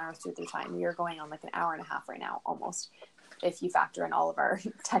super generous with your time. We are going on like an hour and a half right now, almost, if you factor in all of our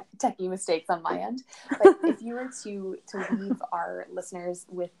techie mistakes on my end. But if you were to leave our listeners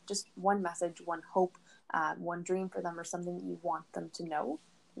with just one message, one hope, one dream for them, or something that you want them to know,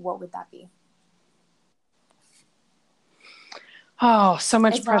 what would that be? Oh, so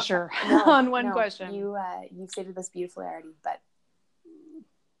much pressure on one question. You've stated this beautifully already, but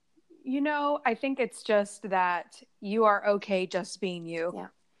you know, I think it's just that you are okay just being you. Yeah.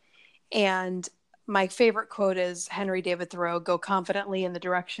 And my favorite quote is Henry David Thoreau: go confidently in the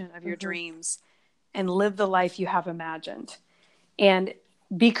direction of your dreams and live the life you have imagined. And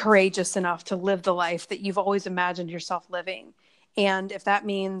be courageous enough to live the life that you've always imagined yourself living. And if that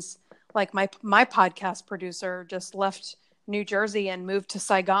means, like my podcast producer just left New Jersey and moved to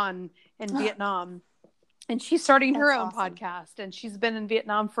Saigon in Vietnam, and she's starting her own podcast, and she's been in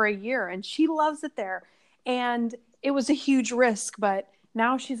Vietnam for a year and she loves it there. And it was a huge risk, but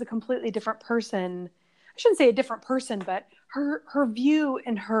now she's a completely different person. I shouldn't say a different person, but her view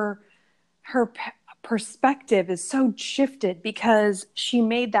and her perspective is so shifted because she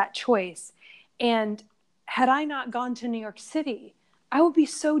made that choice. And had I not gone to New York City, I would be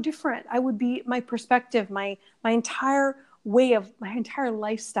so different. I would be, my perspective, my entire way of, my entire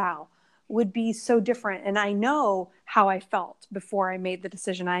lifestyle would be so different. And I know how I felt before I made the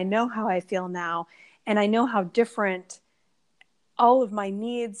decision. I know how I feel now. And I know how different all of my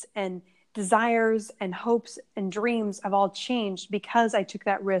needs and desires and hopes and dreams have all changed because I took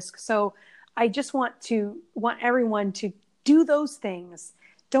that risk. So I just want everyone to do those things.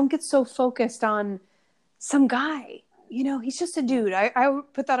 Don't get so focused on some guy. You know, he's just a dude. I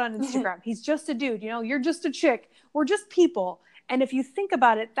put that on Instagram. He's just a dude. You know, you're just a chick. We're just people. And if you think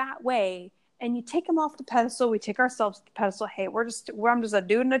about it that way and you take him off the pedestal, we take ourselves to the pedestal. Hey, I'm just a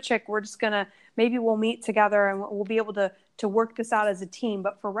dude and a chick. We're just maybe we'll meet together and we'll be able to work this out as a team.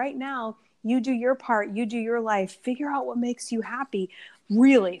 But for right now, You do your part, you do your life, figure out what makes you happy,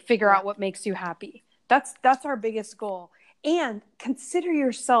 really figure out what makes you happy. That's our biggest goal. And consider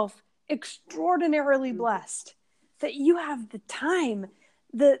yourself extraordinarily blessed that you have the time,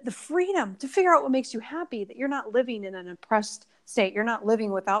 the freedom to figure out what makes you happy, that you're not living in an oppressed state. You're not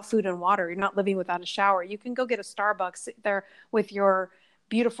living without food and water. You're not living without a shower. You can go get a Starbucks, sit there with your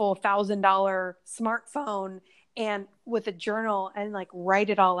beautiful $1,000 smartphone and with a journal and like write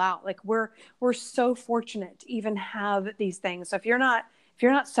it all out. Like we're so fortunate to even have these things. So if you're not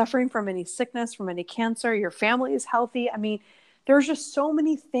suffering from any sickness, from any cancer, your family is healthy. I mean, there's just so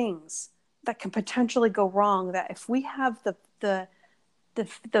many things that can potentially go wrong, that if we have the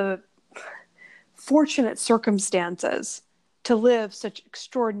fortunate circumstances to live such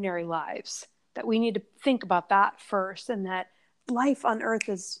extraordinary lives, that we need to think about that first, and that life on earth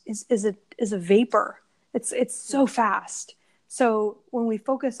is a vapor. It's so fast. So when we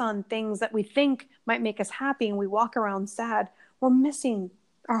focus on things that we think might make us happy and we walk around sad, we're missing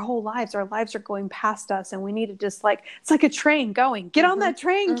our whole lives. Our lives are going past us, and we need to just like, it's like a train going. Get on that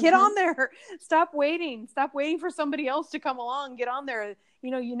train, get on there. Stop waiting for somebody else to come along. Get on there. You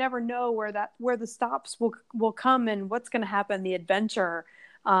know, you never know where the stops will come and what's going to happen, the adventure.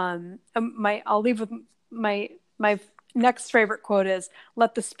 I'll leave with my next favorite quote is,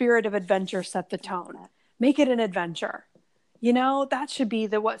 let the spirit of adventure set the tone. Make it an adventure. You know, that should be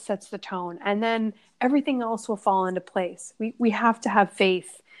what sets the tone. And then everything else will fall into place. We have to have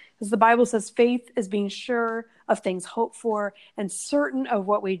faith. As the Bible says, faith is being sure of things hoped for and certain of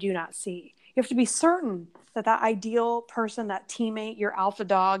what we do not see. You have to be certain that ideal person, that teammate, your alpha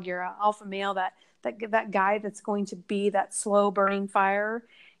dog, your alpha male, that guy that's going to be that slow burning fire,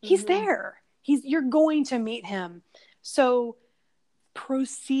 he's there. You're going to meet him. So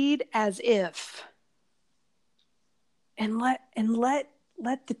proceed as if, and let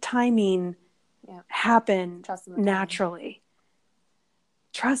the timing happen naturally.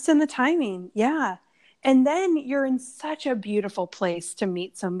 Trust in the timing. Yeah. And then you're in such a beautiful place to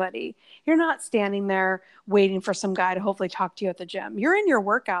meet somebody. You're not standing there waiting for some guy to hopefully talk to you at the gym. You're in your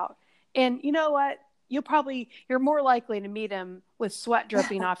workout. And you know what? You're more likely to meet him with sweat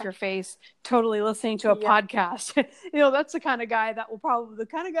dripping off your face, totally listening to a podcast. You know, that's the kind of guy that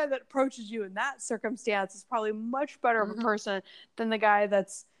approaches you in that circumstance is probably much better of a person than the guy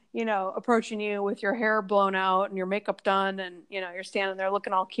that's, you know, approaching you with your hair blown out and your makeup done. And, you know, you're standing there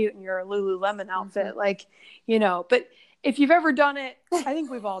looking all cute in your Lululemon outfit. Like, you know, but if you've ever done it, I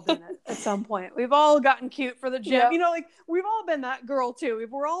think we've all done it at some point. We've all gotten cute for the gym. Yep. You know, like we've all been that girl too.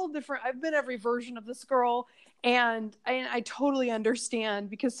 We're all different. I've been every version of this girl, and I totally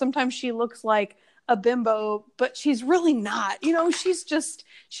understand, because sometimes she looks like a bimbo, but she's really not. You know, she's just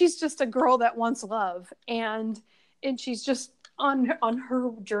a girl that wants love, and she's just on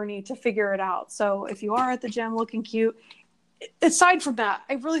her journey to figure it out. So if you are at the gym looking cute, aside from that,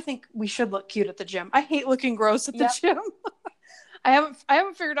 I really think we should look cute at the gym. I hate looking gross at the gym. I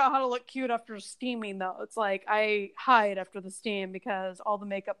haven't figured out how to look cute after steaming though. It's like I hide after the steam because all the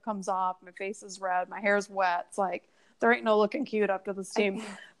makeup comes off, my face is red, my hair's wet. It's like there ain't no looking cute after the steam.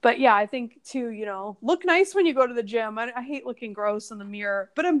 But yeah, I think too, you know, look nice when you go to the gym. I hate looking gross in the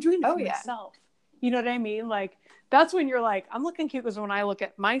mirror, but I'm doing it for myself. You know what I mean? Like that's when you're like, I'm looking cute, because when I look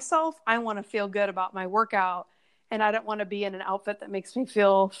at myself, I want to feel good about my workout. And I don't want to be in an outfit that makes me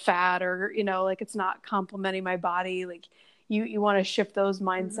feel fat, or, you know, like it's not complimenting my body. Like you want to shift those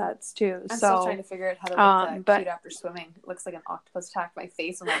mindsets too. I'm still trying to figure out how to look cute after swimming. It looks like an octopus attacked my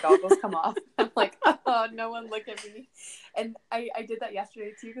face when my goggles come off. I'm like, oh, no one look at me. And I did that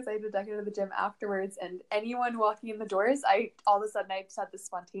yesterday too, because I had to duck into the gym afterwards, and anyone walking in the doors, all of a sudden I just had this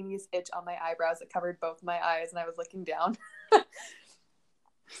spontaneous itch on my eyebrows that covered both my eyes, and I was looking down.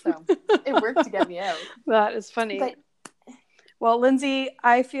 So it worked to get me out. That is funny. Well, Lindsay,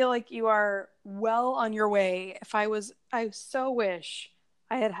 I feel like you are well on your way. I so wish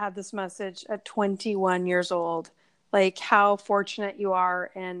I had this message at 21 years old. Like how fortunate you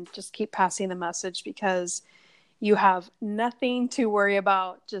are, and just keep passing the message, because you have nothing to worry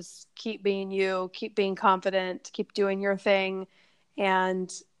about. Just keep being you, keep being confident, keep doing your thing.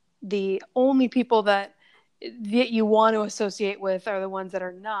 And the only people that you want to associate with are the ones that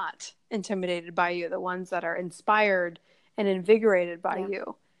are not intimidated by you, the ones that are inspired and invigorated by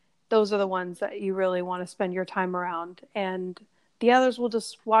you. Those are the ones that you really want to spend your time around, and the others will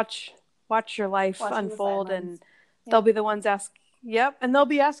just watch your life unfold, and they'll be the ones and they'll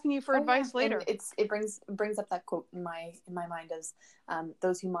be asking you for advice later. And it brings up that quote in my mind as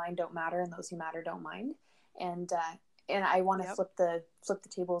those who mind don't matter, and those who matter don't mind. And I want to flip the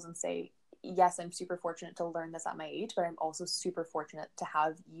tables and say, yes, I'm super fortunate to learn this at my age, but I'm also super fortunate to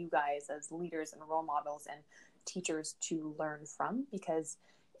have you guys as leaders and role models and teachers to learn from, because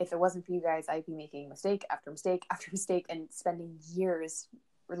if it wasn't for you guys, I'd be making mistake after mistake after mistake and spending years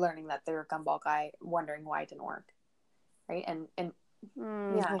learning that they're a gumball guy, wondering why it didn't work. Right. And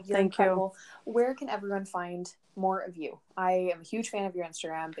yeah, you're incredible. Where can everyone find more of you? I am a huge fan of your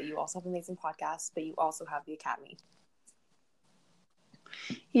Instagram, but you also have amazing podcasts, but you also have the Academy.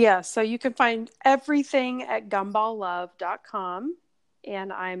 Yeah, so you can find everything at gumballlove.com.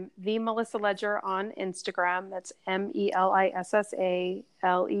 And I'm the Melissa Ledger on Instagram. That's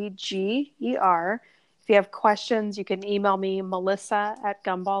MELISSALEGER. If you have questions, you can email me,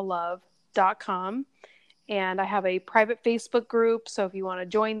 melissa@gumballlove.com. And I have a private Facebook group. So if you want to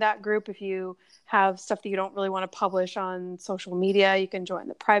join that group, if you have stuff that you don't really want to publish on social media, you can join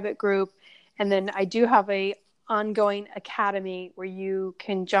the private group. And then I do have a ongoing academy where you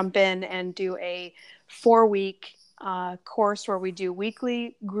can jump in and do a 4-week course where we do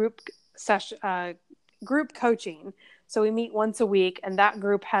weekly group coaching. So we meet once a week, and that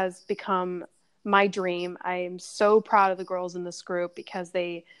group has become my dream. I am so proud of the girls in this group because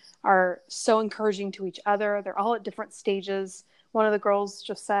they are so encouraging to each other. They're all at different stages. One of the girls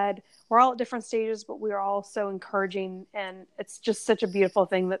just said, we're all at different stages, but we are all so encouraging. And it's just such a beautiful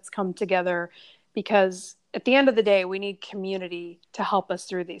thing that's come together, because at the end of the day, we need community to help us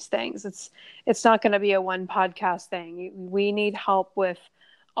through these things. It's not going to be a one podcast thing. We need help with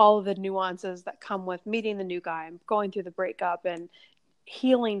all of the nuances that come with meeting the new guy and going through the breakup and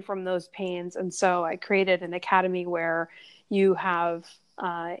healing from those pains. And so I created an academy where you have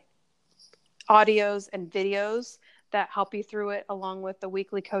audios and videos that help you through it, along with the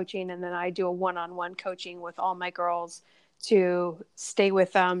weekly coaching. And then I do a one-on-one coaching with all my girls to stay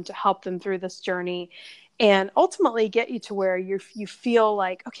with them, to help them through this journey, and ultimately get you to where you feel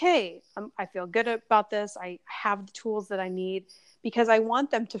like, okay, I feel good about this. I have the tools that I need, because I want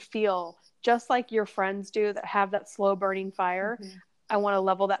them to feel just like your friends do that have that slow burning fire. Mm-hmm. I want to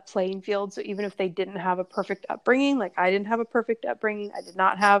level that playing field. So even if they didn't have a perfect upbringing, like I didn't have a perfect upbringing, I did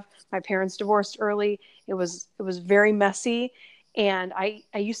not have, my parents divorced early. It was very messy. And I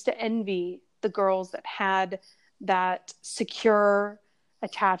used to envy the girls that had that secure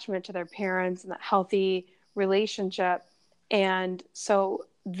attachment to their parents and that healthy relationship. And so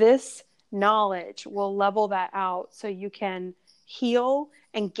this knowledge will level that out so you can heal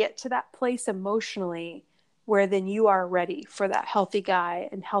and get to that place emotionally where then you are ready for that healthy guy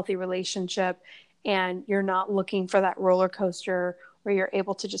and healthy relationship. And you're not looking for that roller coaster, where you're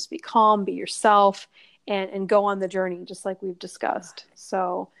able to just be calm, be yourself, and go on the journey, just like we've discussed.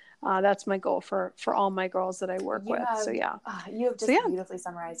 So that's my goal for all my girls that I work with. So yeah, you have just beautifully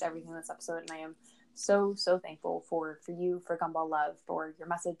summarized everything in this episode, and I am so thankful for you, for Gumball Love, for your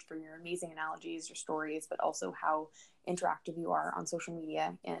message, for your amazing analogies, your stories, but also how interactive you are on social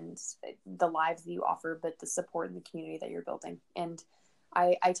media and the lives that you offer, but the support and the community that you're building. And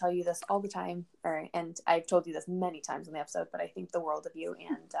I tell you this all the time, and I've told you this many times in the episode, but I think the world of you,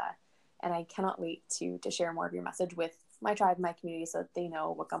 and I cannot wait to share more of your message with my tribe, my community, so that they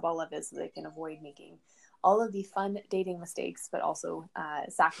know what Gumball Love is, so they can avoid making all of the fun dating mistakes, but also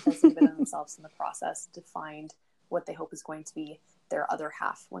sacrificing a bit of themselves in the process to find what they hope is going to be their other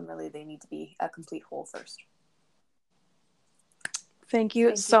half, when really they need to be a complete whole first. Thank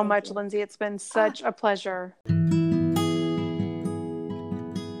you so much, Lindsay. It's been such a pleasure.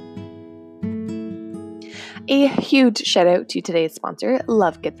 A huge shout out to today's sponsor,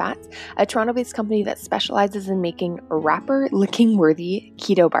 Love Good Fats, a Toronto-based company that specializes in making wrapper-licking worthy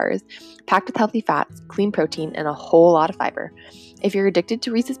keto bars packed with healthy fats, clean protein, and a whole lot of fiber. If you're addicted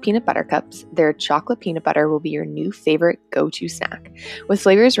to Reese's peanut butter cups, their chocolate peanut butter will be your new favorite go-to snack. With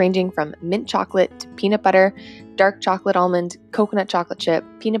flavors ranging from mint chocolate to peanut butter, dark chocolate almond, coconut chocolate chip,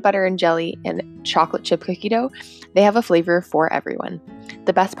 peanut butter and jelly, and chocolate chip cookie dough, they have a flavor for everyone.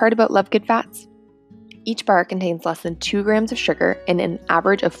 The best part about Love Good Fats? Each bar contains less than 2 grams of sugar and an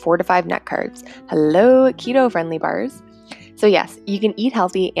average of 4 to 5 net carbs. Hello, keto-friendly bars. So yes, you can eat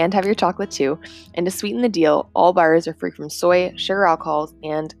healthy and have your chocolate too. And to sweeten the deal, all bars are free from soy, sugar alcohols,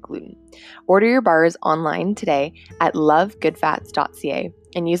 and gluten. Order your bars online today at lovegoodfats.ca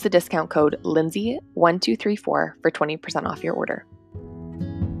and use the discount code Lindsay1234 for 20% off your order.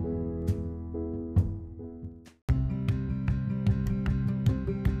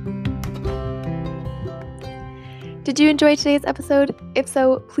 Did you enjoy today's episode? If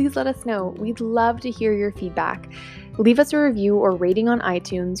so, please let us know. We'd love to hear your feedback. Leave us a review or rating on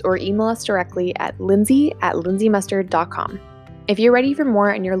iTunes, or email us directly at lindsay@lindsaymustard.com. If you're ready for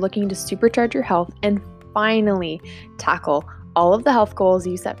more and you're looking to supercharge your health and finally tackle all of the health goals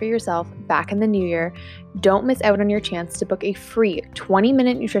you set for yourself back in the new year, don't miss out on your chance to book a free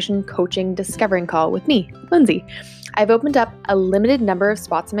 20-minute nutrition coaching discovering call with me, Lindsay. I've opened up a limited number of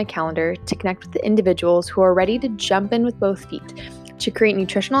spots in my calendar to connect with the individuals who are ready to jump in with both feet to create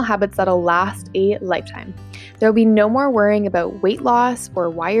nutritional habits that'll last a lifetime. There will be no more worrying about weight loss or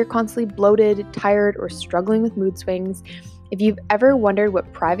why you're constantly bloated, tired, or struggling with mood swings. If you've ever wondered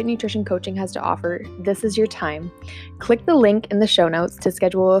what private nutrition coaching has to offer, this is your time. Click the link in the show notes to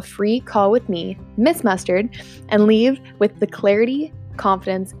schedule a free call with me, Miss Mustard, and leave with the clarity,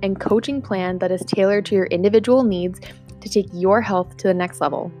 confidence, and coaching plan that is tailored to your individual needs to take your health to the next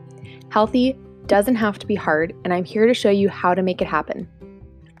level. Healthy doesn't have to be hard, and I'm here to show you how to make it happen.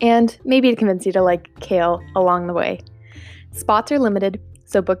 And maybe to convince you to like kale along the way. Spots are limited,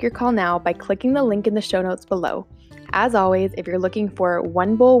 so book your call now by clicking the link in the show notes below. As always, if you're looking for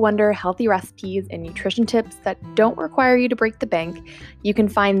one bowl wonder healthy recipes and nutrition tips that don't require you to break the bank, you can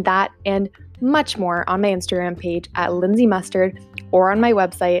find that and much more on my Instagram page at Lindsay Mustard or on my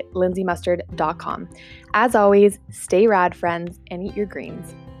website, lindsaymustard.com. As always, stay rad, friends, and eat your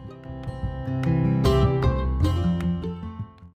greens.